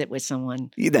sit with someone.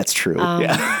 That's true.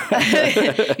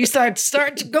 You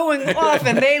start going off,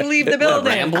 and they leave the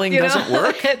building. Rambling doesn't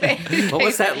work. What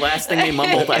was that last thing they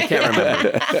mumbled? I can't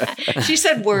remember. She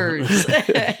said words.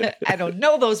 I don't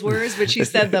know those words, but she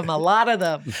said them. A lot of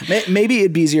them. Maybe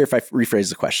it'd be easier if I rephrase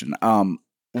the question.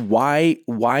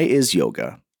 Why is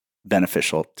yoga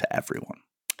beneficial to everyone?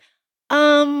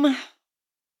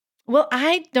 Well,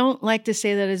 I don't like to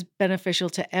say that it's beneficial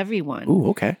to everyone. Ooh,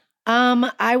 okay.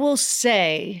 I will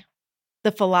say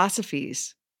the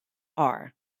philosophies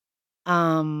are,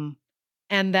 and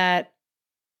that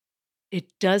it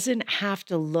doesn't have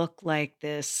to look like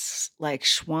this, like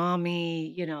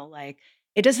Swami, like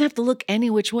it doesn't have to look any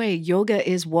which way. Yoga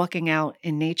is walking out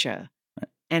in nature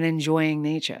and enjoying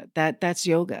nature. That's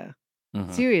yoga.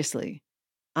 Mm-hmm. Seriously.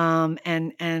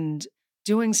 And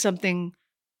doing something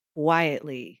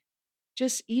quietly,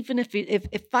 just even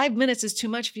if 5 minutes is too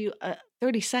much for you,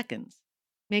 30 seconds,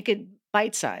 make it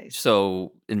bite-sized.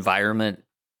 So environment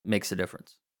makes a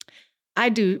difference. I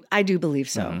do believe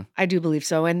so. Mm-hmm. I do believe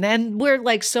so. And then we're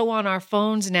like so on our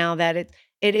phones now that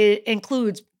it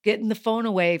includes getting the phone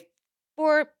away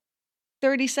for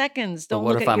 30 seconds. But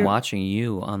what if I'm watching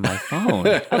you on my phone?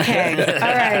 Okay. All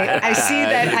right.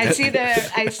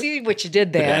 I see what you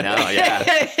did there. I know,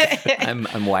 yeah.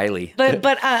 I'm wily.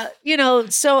 But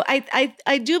so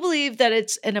I do believe that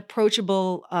it's an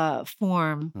approachable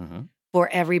form mm-hmm. for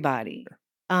everybody.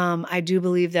 I do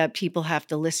believe that people have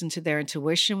to listen to their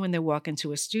intuition when they walk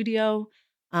into a studio.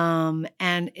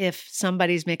 And if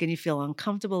somebody's making you feel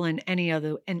uncomfortable in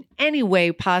any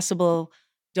way possible,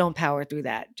 don't power through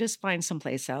that. Just find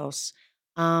someplace else.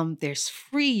 There's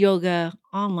free yoga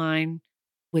online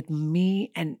with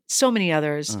me and so many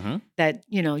others mm-hmm. that,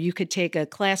 you could take a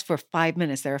class for 5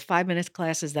 minutes. There are 5-minute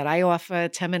classes that I offer,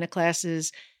 10-minute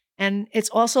classes. And it's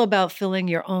also about filling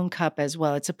your own cup as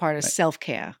well. It's a part of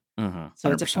self-care. Mm-hmm. So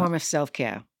 100%. It's a form of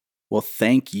self-care. Well,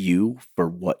 thank you for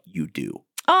what you do.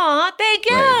 Oh, thank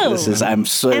you.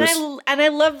 Right. And I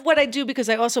love what I do because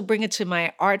I also bring it to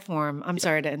my art form. I'm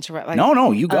sorry to interrupt.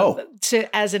 No, you go.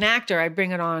 As an actor, I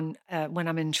bring it on when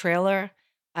I'm in trailer.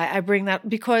 I bring that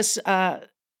because I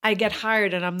get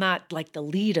hired and I'm not like the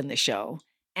lead in the show,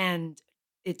 and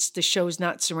the show's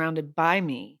not surrounded by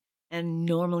me. And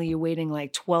normally you're waiting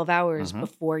like 12 hours mm-hmm.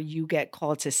 before you get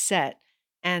called to set.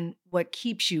 And what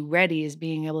keeps you ready is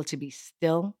being able to be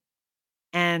still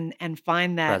and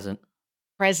find that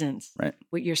presence right.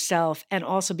 with yourself, and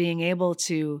also being able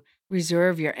to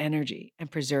reserve your energy and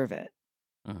preserve it,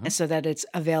 and so that it's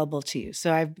available to you.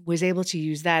 So I was able to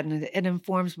use that, and it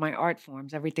informs my art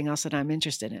forms, everything else that I'm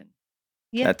interested in.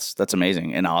 Yeah, that's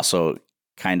amazing, and also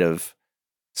kind of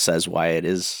says why it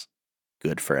is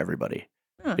good for everybody.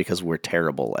 Huh. Because we're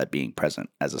terrible at being present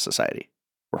as a society.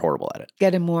 We're horrible at it.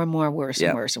 Getting more and more worse Yeah.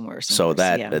 and worse and worse. And So worse.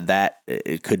 that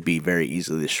it could be very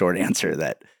easily the short answer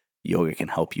that yoga can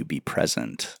help you be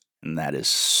present. And that is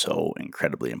so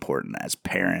incredibly important as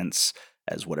parents,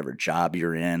 as whatever job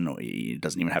you're in. It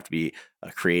doesn't even have to be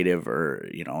a creative, or,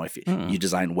 you know, if you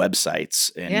design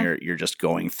websites and you're just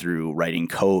going through writing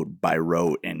code by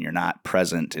rote and you're not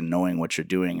present and knowing what you're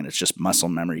doing, and it's just muscle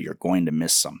memory, you're going to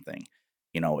miss something.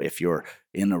 You know, if you're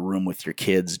in a room with your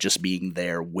kids, just being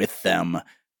there with them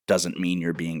doesn't mean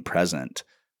you're being present.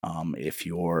 If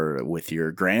you're with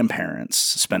your grandparents,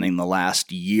 spending the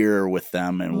last year with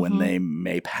them, and when they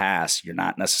may pass, you're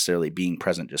not necessarily being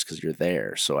present just because you're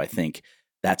there. So I think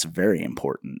that's very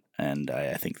important. And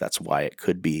I think that's why it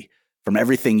could be, from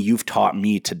everything you've taught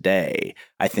me today,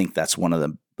 I think that's one of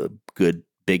the good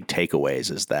big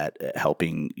takeaways, is that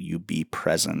helping you be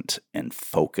present and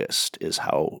focused is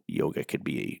how yoga could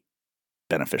be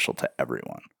beneficial to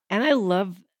everyone. And I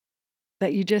love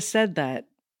that you just said that,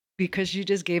 because you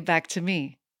just gave back to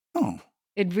me. Oh,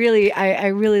 It really, I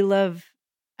really love,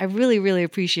 I really, really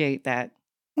appreciate that.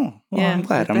 well, Yeah, I'm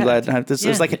glad. with I'm that. glad. This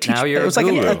was like a teach. Now you're it was a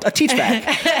like guru. a teach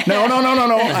back. No.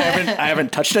 I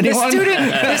haven't touched anyone.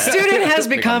 The student has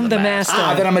become the master.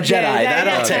 Then I'm a Jedi. Yeah, that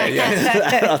I'll take.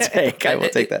 That I'll take. I will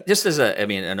take that. Just as I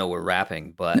know we're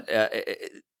wrapping, but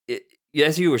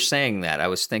as you were saying that, I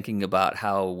was thinking about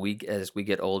how as we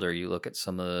get older, you look at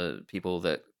some of the people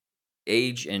that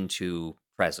age into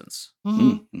presence,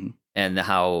 Mm-hmm. and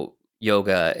how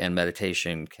yoga and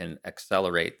meditation can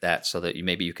accelerate that, so that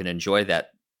you can enjoy that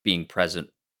being present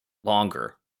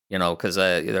longer. You know, because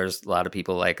there's a lot of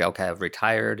people like, okay, I've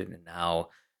retired, and now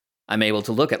I'm able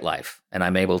to look at life, and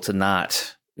I'm able to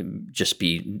not just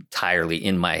be entirely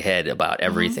in my head about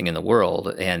everything in the world,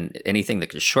 and anything that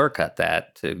could shortcut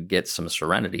that to get some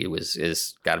serenity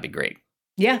is got to be great.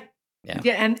 Yeah.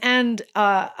 Yeah. And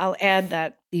I'll add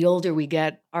that the older we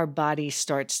get, our body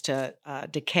starts to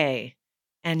decay,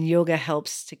 and yoga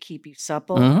helps to keep you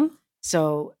supple. Mhm.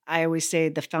 So I always say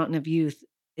the fountain of youth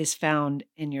is found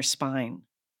in your spine,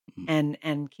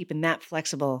 and keeping that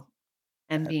flexible,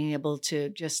 and being able to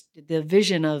just the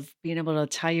vision of being able to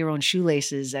tie your own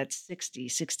shoelaces at 60,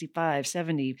 65,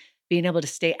 70, being able to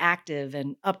stay active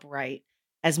and upright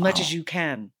as much as you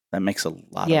can. That makes a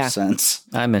lot Yeah. of sense.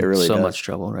 I'm in It really so does. much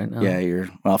trouble right now.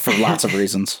 Yeah, for lots of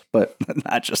reasons, but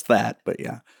not just that. But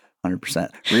yeah,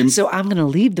 100%. So I'm going to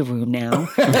leave the room now.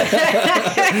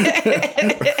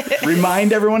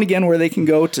 Remind everyone again where they can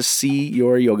go to see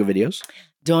your yoga videos.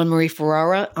 DawnMarie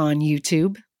Ferrara on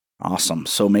YouTube. Awesome.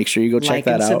 So make sure you go check Like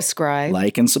that and out. subscribe.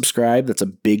 Like and subscribe. That's a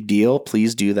big deal.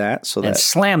 Please do that. So And that.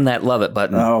 slam that love it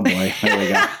button. Oh boy, there we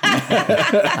go.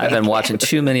 I've been watching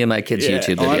too many of my kids'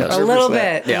 YouTube videos. A little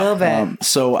bit. A little bit.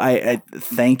 So I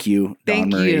thank you,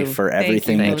 Thank DawnMarie, you. for Thank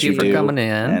everything you. that Thank you you for do. coming in.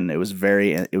 And it was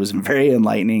very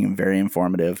enlightening and very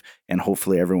informative. And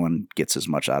hopefully everyone gets as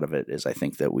much out of it as I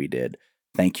think that we did.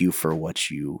 Thank you for what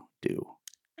you do.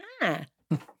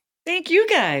 Thank you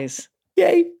guys.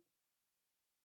 Yay.